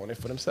that they want it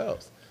for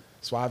themselves.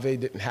 Suave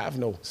didn't have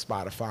no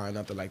Spotify or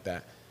nothing like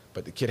that,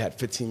 but the kid had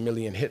 15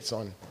 million hits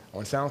on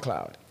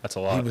SoundCloud. That's a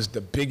lot. He was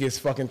the biggest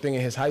fucking thing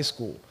in his high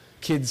school.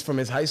 Kids from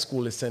his high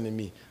school is sending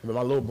me.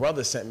 My little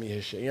brother sent me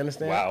his shit. You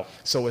understand? Wow.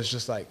 So it's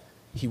just like,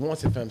 he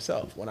wants it for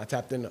himself. When I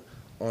tapped in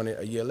on it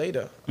a year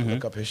later, I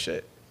look up his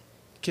shit.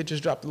 Kid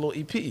just dropped a little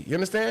EP. You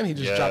understand? He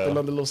just dropped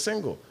another little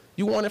single.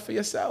 You want it for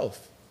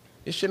yourself.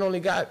 This shit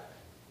only got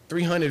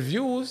 300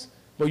 views,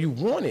 but you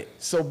want it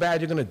so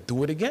bad you're gonna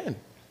do it again.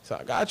 So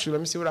I got you. Let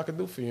me see what I can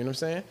do for you. You know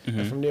what I'm saying?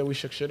 And from there we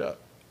shook shit up.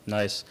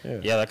 Nice.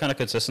 Yeah. That kind of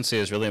consistency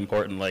is really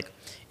important. Like,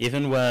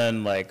 even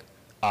when like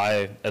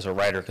I, as a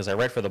writer, because I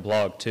write for the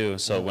blog too,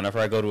 so whenever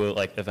I go to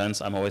like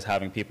events, I'm always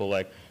having people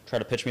like try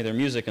to pitch me their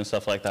music and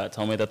stuff like that,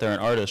 tell me that they're an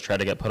artist, try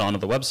to get put onto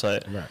the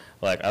website. Right.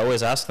 Like, I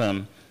always ask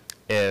them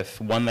if,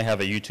 one, they have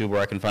a YouTube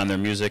where I can find their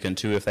music, and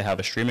two, if they have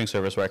a streaming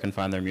service where I can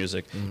find their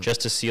music, just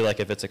to see like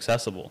if it's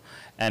accessible.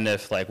 And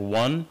if like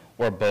one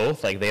or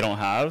both, like they don't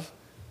have,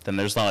 then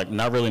there's not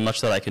really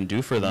much that I can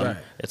do for them. Right.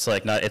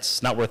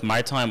 It's not worth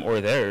my time or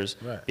theirs,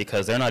 Right.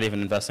 because they're not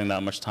even investing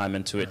that much time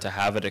into it to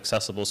have it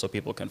accessible so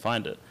people can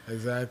find it.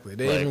 Exactly.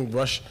 They Like-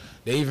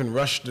 even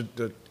rushed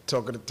the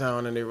Talk of the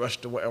Town, and they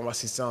rushed to what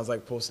NYC Sounds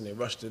Like posting. They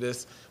rushed to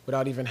this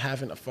without even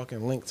having a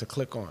fucking link to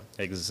click on.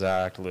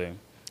 Exactly.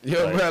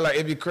 Yo, Like- bro, like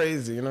it'd be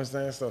crazy. You know what I'm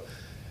saying? So,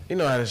 you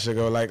know how this shit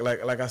go.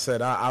 Like I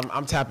said,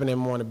 I'm tapping in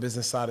more on the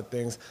business side of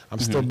things. I'm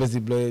still busy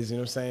blaze. You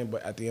know what I'm saying?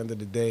 But at the end of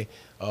the day,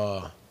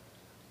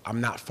 I'm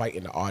not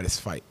fighting the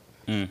artist fight.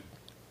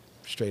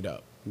 Straight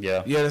up.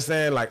 Yeah. You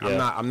understand? Like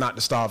Yeah. I'm not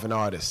the starving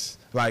artist.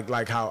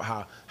 Like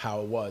how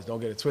it was. Don't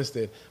get it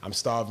twisted. I'm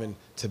starving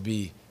to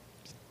be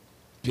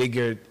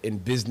bigger in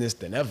business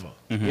than ever.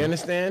 You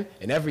understand?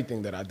 In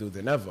everything that I do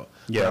than ever.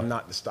 Yeah.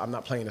 But I'm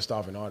not playing the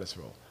starving artist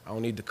role. I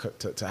don't need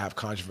to have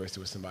controversy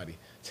with somebody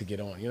to get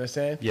on. You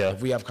understand? Yeah.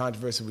 If we have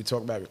controversy, we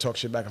talk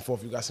shit back and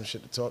forth. You got some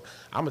shit to talk.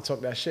 I'm gonna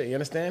talk that shit. You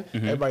understand?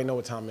 Everybody know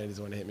what time it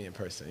is when they hit me in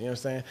person. You know what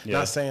I'm saying? Yeah.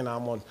 Not saying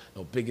I'm on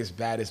no biggest,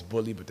 baddest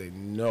bully, but they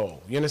know.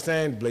 You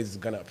understand? Blaze is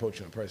gonna approach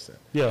you in person.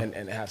 Yeah.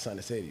 And have something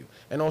to say to you.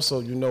 And also,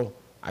 you know,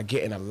 I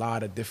get in a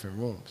lot of different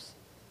rooms.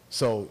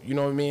 So, you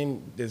know what I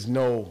mean? There's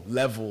no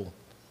level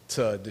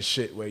to the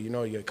shit where, you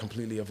know, you're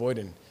completely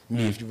avoiding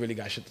me if you really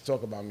got shit to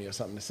talk about me or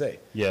something to say.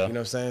 Yeah. You know what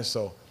I'm saying?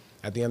 So,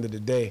 at the end of the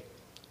day,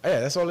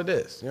 yeah, that's all it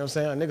is. You know what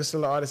I'm saying? A nigga's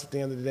still an artist at the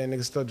end of the day.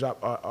 Niggas still drop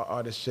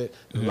artist shit.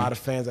 A lot of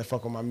fans that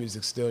fuck with my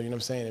music still. You know what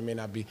I'm saying? It may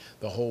not be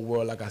the whole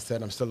world. Like I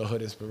said, I'm still a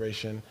hood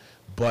inspiration.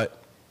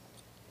 But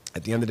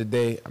at the end of the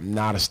day, I'm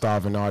not a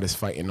starving artist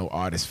fighting no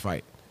artist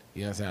fight.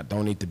 You know what I'm saying? I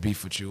don't need to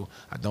beef with you.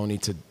 I don't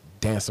need to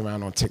dance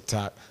around on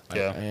TikTok. Like,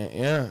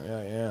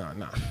 Yeah.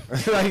 nah.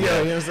 Like, yeah, you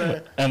know what I'm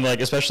saying? And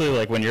like, especially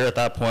like when you're at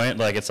that point,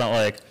 like it's not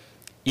like,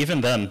 even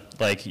then,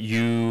 like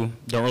you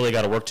don't really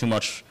got to work too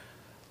much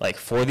like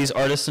for these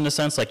artists in a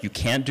sense. Like you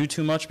can't do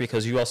too much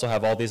because you also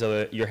have all these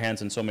other, your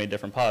hands in so many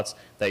different pots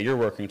that you're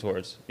working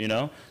towards, you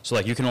know? So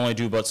like you can only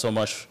do but so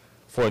much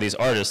for these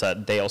artists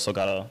that they also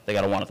gotta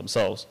want it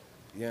themselves.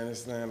 You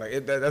understand?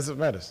 Like that's what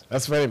matters.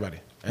 That's for anybody.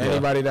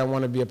 Anybody that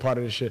want to be a part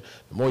of this shit,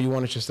 the more you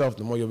want it yourself,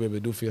 the more you'll be able to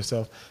do for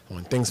yourself. And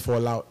when things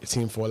fall out, your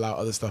team fall out,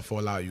 other stuff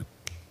fall out, you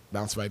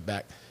bounce right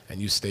back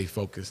and you stay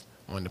focused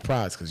on the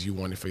prize because you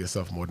want it for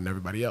yourself more than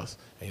everybody else.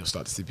 And you'll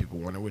start to see people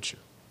want it with you.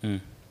 You know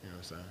what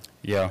I'm saying?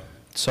 Yeah.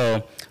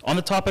 So on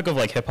the topic of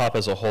like hip hop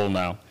as a whole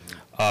now,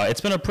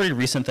 it's been a pretty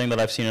recent thing that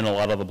I've seen in a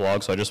lot of the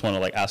blogs. So I just want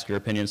to like ask your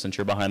opinion since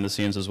you're behind the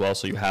scenes as well,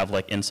 so you have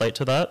like insight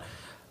to that.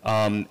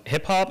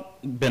 Hip hop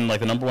been like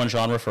the #1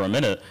 genre for a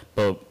minute,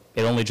 but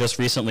it only just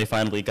recently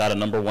finally got a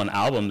 #1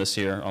 album this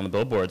year on the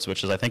billboards,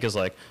 which is I think is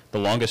like the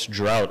longest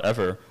drought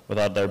ever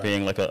without there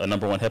being like a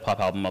 #1 hip hop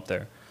album up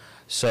there.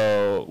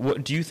 So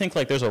what, do you think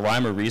like there's a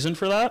rhyme or reason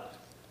for that?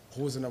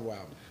 Who was the number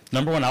album?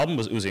 #1 album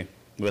was Uzi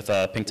with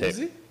Pink Tape.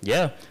 Uzi?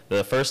 Yeah,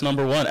 the first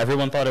 #1.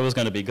 Everyone thought it was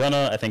going to be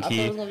Gunna. I think I thought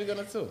it was gonna be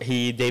Gunna too.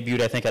 he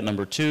debuted I think at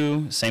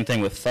 #2. Same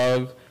thing with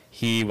Thug.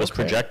 He was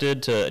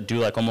projected to do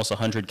like almost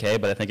 100K,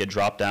 but I think it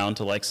dropped down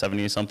to like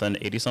 70 something,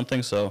 80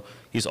 something. So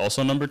he's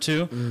also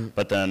 #2.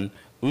 But then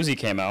Uzi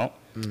came out.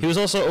 He was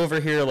also over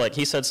here like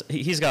he said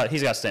he's got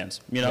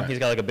stans. You know, he's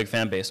got like a big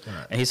fan base.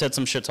 And he said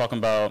some shit talking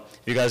about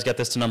if you guys get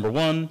this to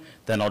 #1,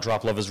 then I'll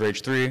drop Love Is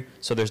Rage 3.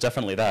 So there's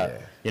definitely that.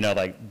 Yeah. You know,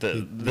 like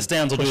the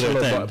stans will do their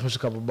thing. Push a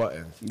couple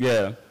buttons.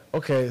 Yeah.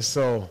 Okay,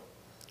 so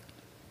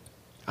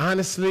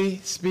honestly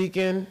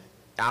speaking,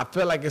 I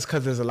feel like it's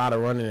because there's a lot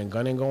of running and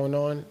gunning going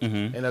on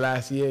in the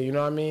last year. You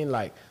know what I mean?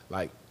 Like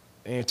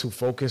ain't too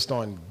focused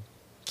on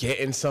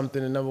getting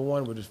something to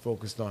 #1. We're just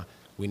focused on,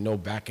 we know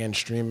back end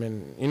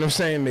streaming. You know what I'm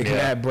saying? Making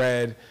that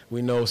bread.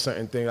 We know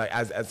certain things. Like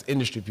as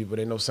industry people,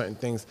 they know certain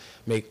things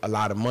make a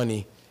lot of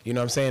money, You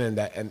know what I'm saying? And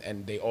that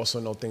and they also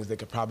know things they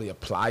could probably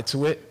apply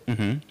to it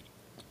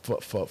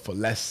for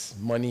less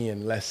money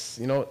and less,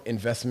 you know,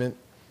 investment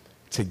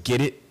to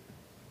get it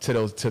to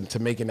those to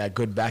making that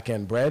good back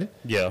end bread.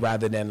 Yeah.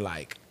 Rather than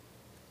like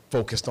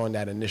focused on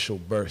that initial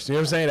burst. You know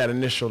what I'm saying? That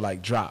initial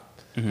like drop.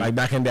 Like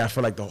back in there, I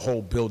feel like the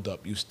whole build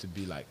up used to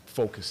be like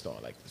focused on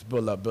like let's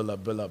build up, build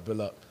up, build up, build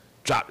up,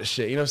 drop the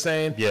shit. You know what I'm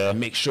saying? Yeah. And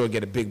make sure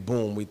get a big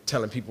boom. We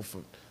telling people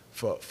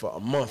for a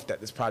month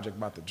that this project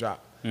about to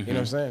drop. You know what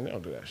I'm saying? They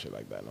don't do that shit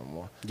like that no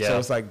more. Yeah. So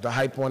it's like the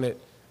hype on it.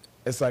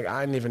 It's like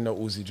I didn't even know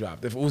Uzi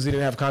dropped. If Uzi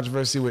didn't have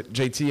controversy with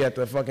JT at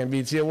the fucking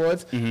BT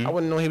Awards, I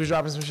wouldn't know he was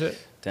dropping some shit.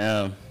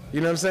 Damn.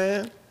 You know what I'm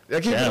saying?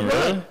 Damn,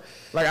 really?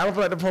 Like I don't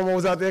feel like the promo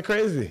was out there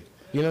crazy.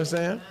 You know what I'm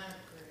saying?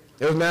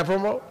 It was mad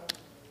promo.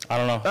 I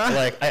don't know.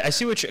 Like I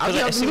see what you.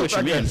 I see what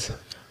you mean.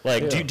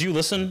 Like, Yeah. do you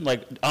listen?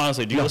 Like,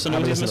 honestly, do you listen to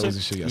Uzi's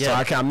music? Shit yet.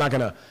 Yeah. So I'm not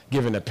gonna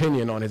give an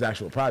opinion on his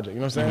actual project. You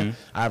know what I'm saying?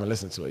 I haven't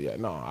listened to it yet.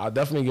 No, I'll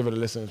definitely give it a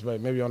listen.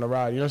 But maybe on the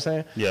ride. You know what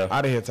I'm saying? Yeah.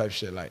 Out of here type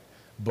shit. Like,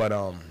 but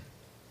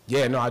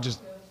yeah. No, I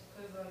just.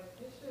 Because like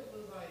this shit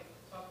was like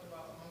talked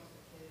about amongst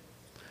the kids.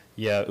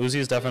 Yeah,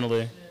 Uzi's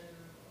definitely. And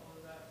all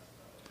of that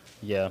stuff.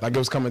 Yeah. Like it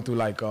was coming through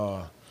like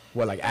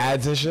like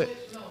ads and shit.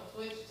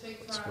 Twitch,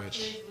 TikTok, Twitch.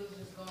 kids was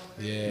just going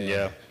crazy.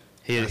 Yeah.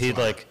 Yeah. He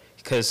like,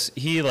 because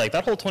he like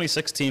that whole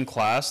 2016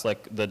 class,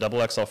 like the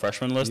XXL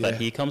freshman list that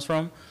he comes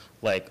from,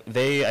 like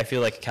I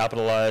feel like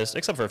capitalized,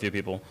 except for a few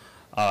people,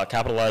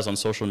 capitalized on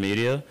social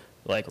media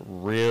like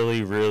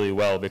really, really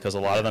well, because a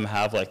lot of them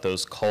have like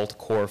those cult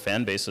core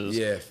fan bases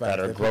that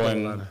are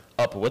growing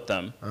up with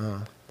them.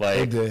 They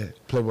Like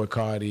did. Playboy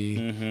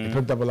Cardi. They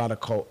picked up a lot of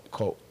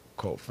cult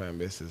fan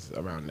bases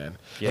around then.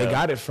 Yeah. They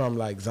got it from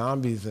like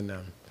Zombies and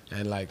them,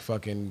 and like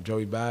fucking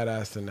Joey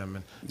Badass and them,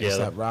 and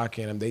A$AP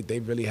Rocky and them. They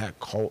really had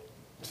cult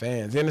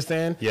fans. You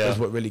understand? Yeah. That's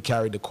what really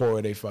carried the core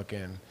of they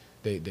fucking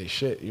they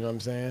shit. You know what I'm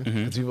saying?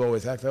 Because people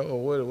always ask, oh,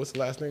 what's the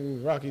last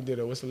thing Rocky did,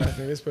 or what's the last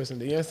thing this person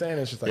did? You understand?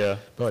 It's just like,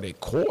 bro, they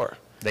core.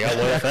 They got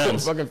loyal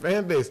fans. Fucking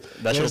fan base.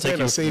 That should take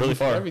you really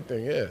far.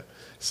 Everything, yeah.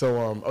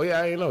 So,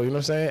 you know what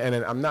I'm saying? And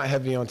then I'm not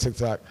heavy on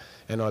TikTok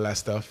and all that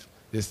stuff.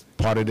 This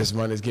part of this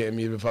run is getting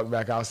me to fuck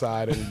back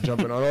outside and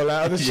jumping on all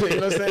that other shit,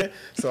 you know what I'm saying?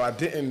 So I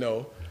didn't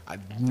know.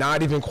 I'm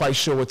not even quite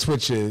sure what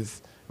Twitch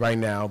is right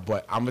now,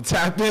 but I'm gonna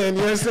tap in,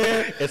 you know what I'm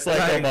saying? It's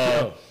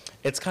like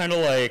it's kind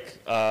of like,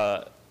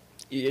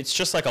 it's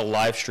just like a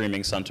live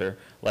streaming center.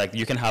 Like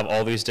you can have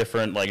all these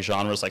different like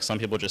genres. Like some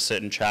people just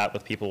sit and chat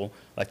with people.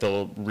 Like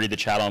they'll read the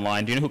chat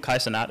online. Do you know who Kai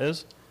Cenat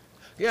is?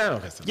 Yeah, I know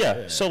Kai Cenat.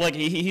 Yeah. So like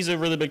he's a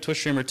really big Twitch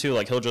streamer too.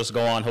 Like he'll just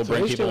go on. He'll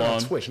bring people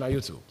on. Twitch, not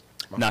YouTube.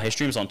 Nah, he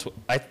streams on Twitch.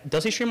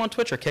 Does he stream on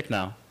Twitch or Kick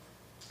now?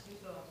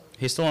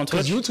 He's still on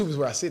Twitch. Because YouTube is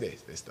where I see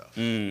this stuff.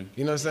 You know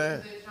what I'm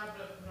saying? They chopped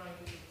it up and put it on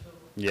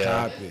YouTube too.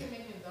 Yeah. Copy. They can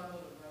make him double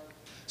it, bro.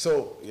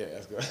 So yeah,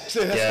 that's good. That's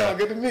Yeah. all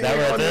good to me. That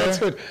right On there.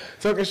 Twitch,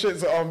 talking shit.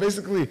 So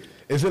basically,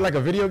 is it like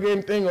a video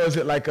game thing, or is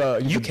it like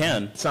You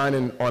can sign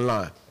in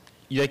online?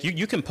 You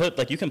can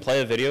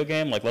play a video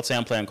game. Like let's say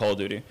I'm playing Call of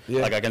Duty.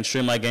 Yeah. Like I can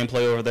stream my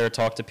gameplay over there,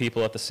 talk to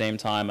people at the same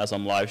time as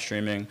I'm live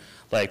streaming.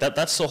 Like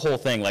that's the whole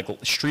thing. Like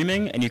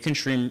streaming, and you can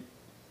stream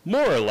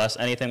more or less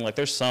anything. Like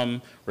there's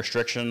some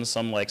restrictions,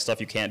 some like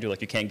stuff you can't do.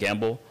 Like you can't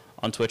gamble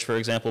on Twitch, for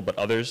example, but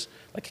others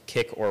like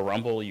Kick or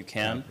Rumble you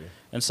can,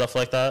 and stuff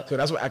like that. So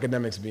that's what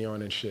academics be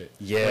on and shit.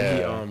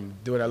 Yeah. When he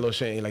doing that little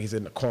shit, like he's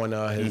in the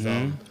corner, his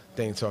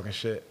thing talking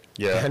shit.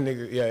 Yeah. That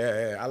nigga,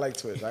 yeah. I like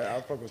Twitch.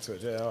 I fuck with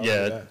Twitch. Yeah.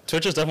 Yeah,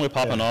 Twitch is definitely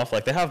popping off.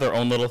 Like they have their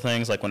own little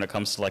things, like when it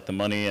comes to like the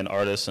money and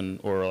artists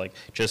or like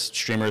just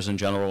streamers in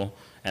general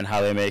and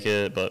how they make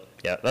it. But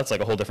yeah, that's like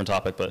a whole different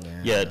topic. But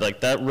yeah, like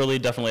that really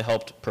definitely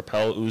helped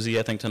propel Uzi,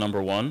 I think, to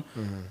 #1.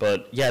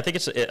 But yeah, I think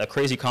it's a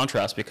crazy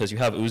contrast because you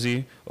have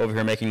Uzi over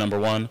here making #1,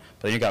 but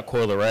then you got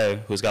Coi Leray,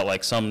 who's got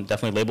like some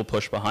definitely label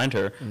push behind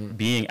her,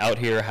 being out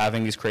here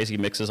having these crazy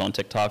mixes on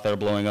TikTok that are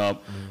blowing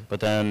up. But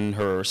then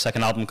her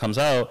second album comes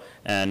out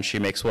and she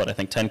makes what, I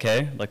think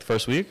 10K like the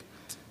first week.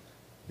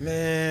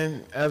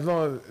 Man, as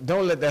long as,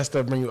 don't let that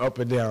stuff bring you up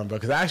or down, bro.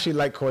 Because I actually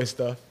like Coi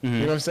stuff. You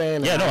know what I'm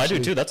saying? Yeah, no, actually, I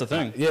do too. That's the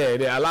thing.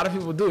 Yeah, a lot of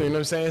people do. You know what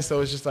I'm saying?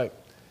 So it's just like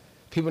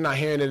people not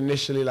hearing it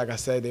initially. Like I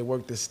said, they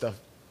work this stuff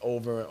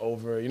over and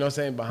over. You know what I'm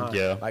saying?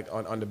 Behind, like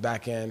on the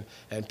back end,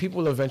 and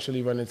people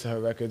eventually run into her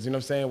records. You know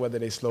what I'm saying? Whether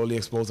they slowly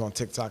expose on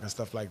TikTok and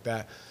stuff like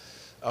that.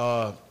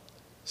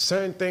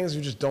 Certain things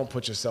you just don't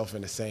put yourself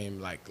in the same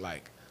like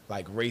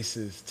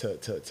races to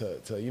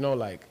you know,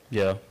 like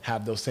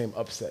have those same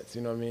upsets.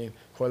 You know what I mean?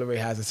 Coi Leray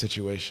has a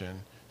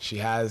situation. She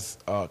has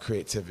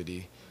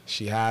creativity.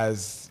 She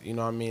has, you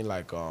know what I mean,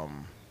 like a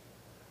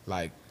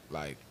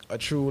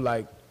true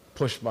like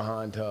push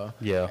behind her.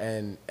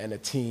 And a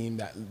team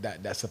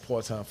that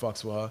supports her and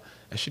fucks with her.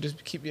 And she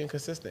just keep being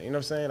consistent. You know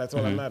what I'm saying? That's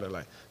all that matters.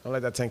 Like don't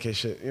let that 10K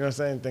shit. You know what I'm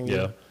saying? Thing. You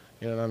know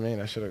what I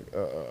mean? I should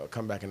have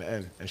come back in the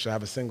end and should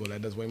have a single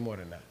that does way more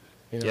than that.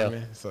 You know what I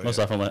mean? So, most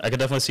definitely. I could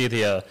definitely see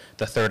the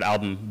third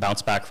album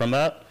bounce back from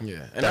that.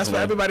 Yeah, and that's for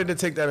everybody to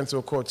take that into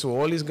account too.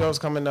 All these girls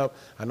coming up,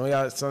 I know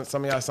y'all.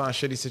 Some of y'all sign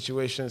shitty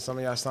situations. Some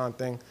of y'all sign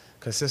thing.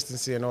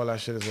 Consistency and all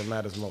that shit is what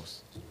matters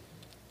most.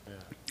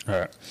 All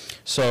right.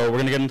 So we're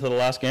going to get into the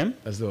last game.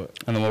 Let's do it.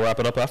 And then we'll wrap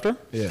it up after?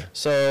 Yeah.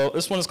 So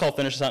this one is called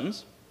Finish a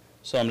Sentence.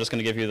 So I'm just going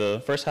to give you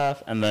the first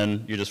half, and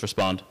then you just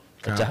respond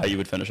to how you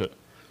would finish it.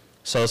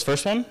 So this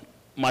first one,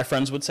 my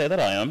friends would say that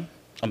I am.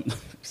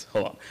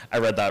 Hold on. I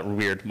read that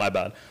weird. My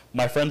bad.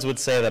 My friends would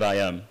say that I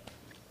am.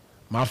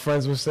 My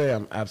friends would say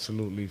I'm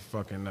absolutely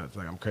fucking nuts.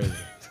 Like, I'm crazy.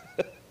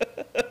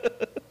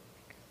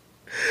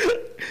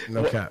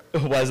 No cap.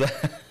 Why is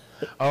that?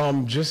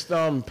 Just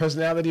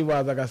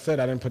personality-wise, like I said,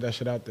 I didn't put that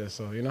shit out there.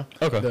 So, you know?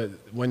 Okay.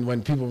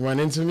 When people run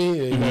into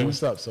me, you know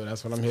what's up. So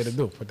that's what I'm here to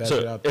do. Put that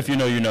shit out there. If you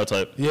know, you know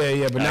type.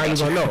 Yeah, but now you're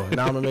going to know.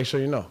 Now I'm going to make sure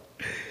you know.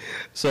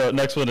 So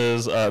next one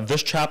is,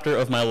 this chapter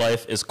of my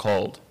life is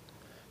called.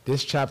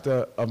 This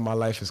chapter of my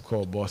life is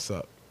called Boss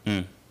Up.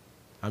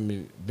 I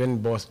mean,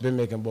 been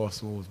making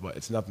boss moves, but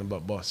it's nothing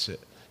but boss shit.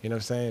 You know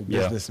what I'm saying?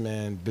 Yeah.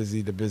 Businessman,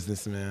 Bizze the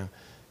businessman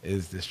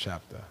is this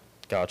chapter.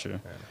 Got you. Yeah.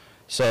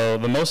 So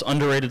the most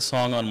underrated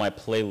song on my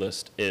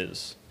playlist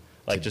is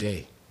like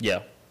Today. Yeah.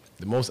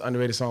 The most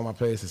underrated song on my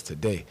playlist is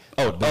Today.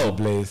 Bizze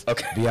Blaze.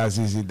 Okay.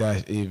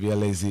 BIZZ-E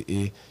Blaze.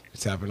 You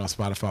tap in on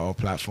Spotify, all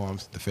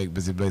platforms. The fake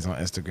Bizze Blaze on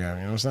Instagram. You know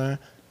what I'm saying?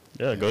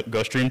 Yeah,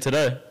 go stream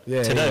today.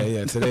 Yeah.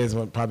 Today is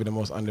probably the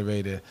most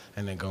underrated,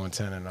 and then going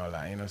 10 and all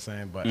that. You know what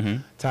I'm saying? But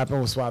tap in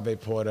with Suave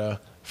Porter,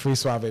 free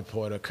Suave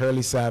Porter.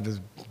 Curly Sav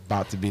is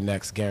about to be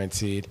next,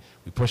 guaranteed.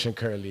 We pushing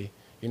Curly.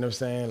 You know what I'm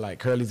saying? Like,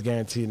 Curly's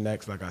guaranteed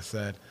next, like I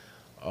said.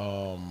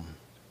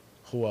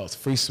 Who else?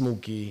 Free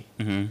Smooky.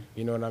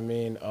 You know what I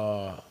mean?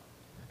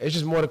 It's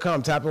just more to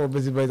come. Tap in with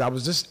Bizze Blaze. I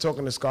was just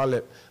talking to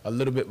Scarlett a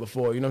little bit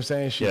before. You know what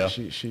I'm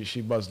saying?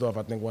 She buzzed off.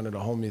 I think one of the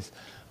homies,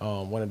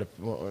 not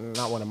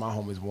one of my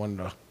homies, one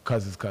of the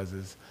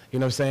cousins. You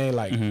know what I'm saying?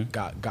 Like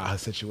got her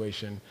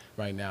situation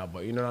right now.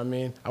 But you know what I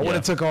mean? I would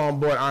have took her on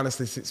board,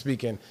 honestly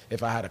speaking,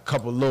 if I had a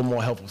little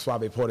more help with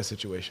Suave Porter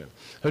situation.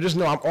 So just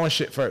know I'm on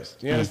shit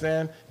first. You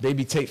understand?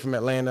 Baby Tate from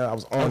Atlanta, I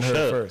was on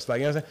her first. Like,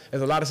 you know what I'm saying?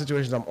 There's a lot of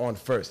situations I'm on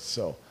first.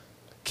 So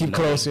keep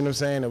close. You know what I'm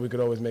saying? And we could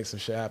always make some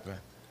shit happen.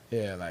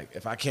 Yeah, like,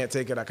 if I can't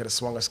take it, I could have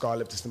swung a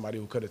Scarlett to somebody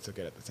who could have took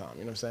it at the time. You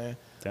know what I'm saying?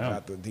 Damn. I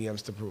got the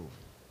DMs to prove.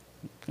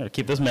 Gotta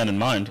keep this man in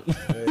mind.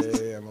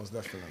 Yeah, most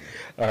definitely.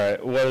 All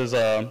right, what is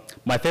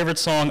my favorite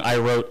song I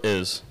wrote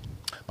is?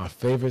 My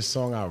favorite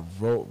song I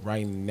wrote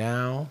right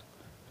now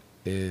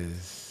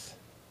is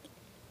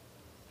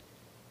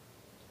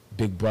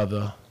Big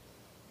Brother.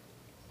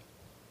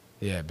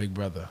 Yeah, Big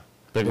Brother.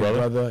 Big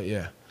Brother?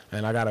 Yeah.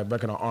 And I got a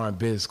record on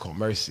R&Biz called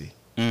Mercy.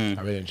 I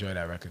really enjoy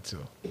that record too.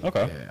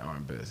 Okay. Yeah,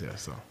 R&Biz, yeah,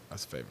 so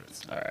that's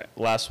favorites. All right,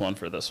 last one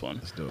for this one.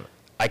 Let's do it.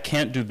 I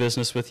can't do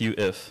business with you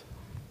if.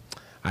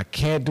 I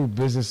can't do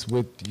business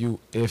with you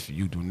if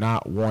you do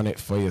not want it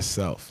for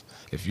yourself.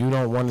 If you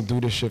don't want to do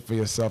this shit for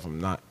yourself,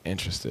 I'm not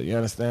interested. You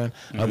understand?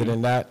 Other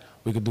than that,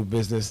 we could do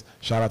business.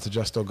 Shout out to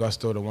Justo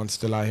Gusto, the one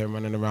still out here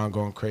running around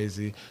going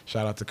crazy.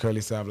 Shout out to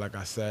Curly Sav, like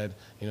I said.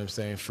 You know what I'm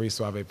saying? Free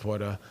Suave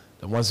Porter.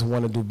 The ones who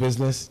want to do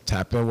business,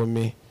 tap in with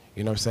me.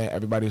 You know what I'm saying?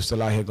 Everybody who's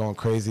still out here going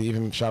crazy.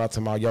 Even shout out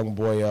to my young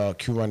boy,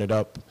 Q Run It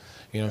Up.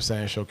 You know what I'm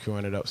saying? Show Q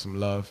Run It Up some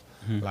love.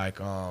 Like,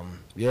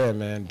 yeah,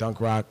 man,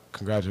 Dunk Rock,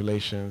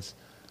 congratulations.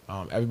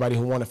 Everybody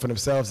who want it for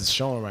themselves is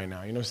showing right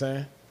now. You know what I'm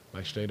saying?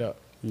 Like, straight up.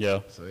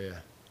 Yeah. So, yeah.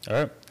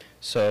 All right.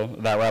 So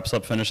that wraps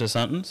up Finish a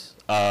Sentence.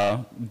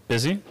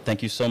 Bizze,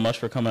 thank you so much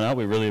for coming out.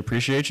 We really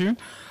appreciate you.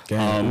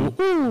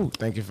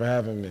 Thank you for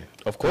having me.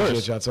 Of course.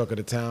 Appreciate y'all talking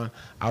to town.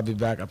 I'll be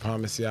back. I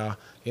promise y'all.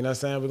 You know what I'm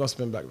saying? We're going to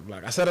spin back to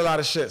black. I said a lot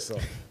of shit, so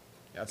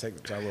y'all take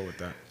the job with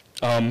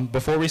that.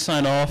 Before we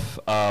sign off,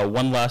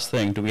 one last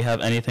thing. Do we have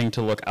anything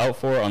to look out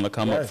for on the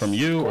come up from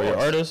you or your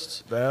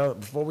artists? Well,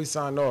 before we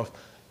sign off,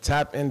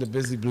 tap into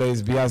Bizze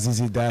Blaze,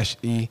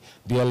 BIZZ-E,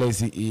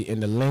 BLAZE, in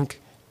the link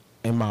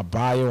in my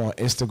bio on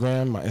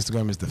Instagram. My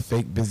Instagram is the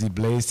fake Bizze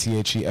Blaze,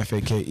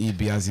 THEFAKE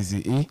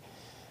BIZZE.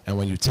 And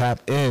when you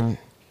tap in,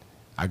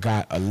 I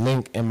got a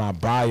link in my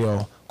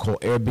bio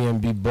called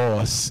Airbnb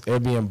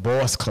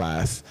Boss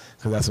class,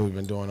 because that's what we've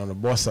been doing on the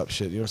Boss Up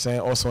shit. You know what I'm saying?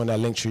 Also in that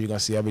link tree, you're going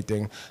to see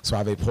everything.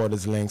 Suave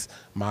Porter's links,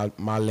 my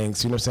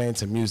links, you know what I'm saying,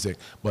 to music.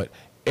 But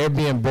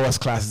Airbnb Boss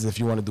classes if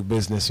you want to do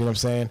business, you know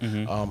what I'm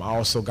saying? I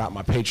also got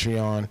my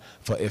Patreon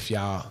for if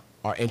y'all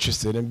are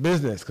interested in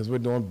business, because we're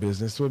doing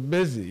business with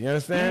Bizze, you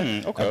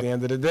understand? Okay. At the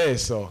end of the day,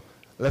 so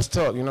let's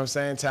talk, you know what I'm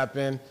saying? Tap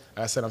in.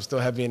 Like I said, I'm still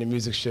heavy in the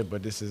music shit,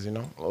 but this is, you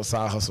know, little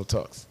side hustle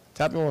talks.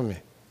 Tap in with me.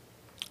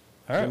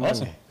 All right,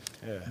 awesome.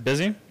 Yeah.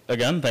 Bizze,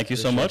 again, thank you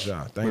so much.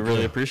 We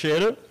really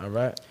appreciate it. All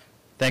right.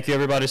 Thank you,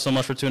 everybody, so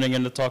much for tuning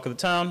in to Talk of the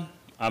Town.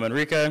 I'm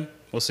Enrique.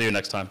 We'll see you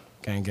next time.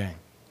 Gang, gang.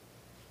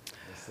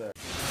 Yes, sir.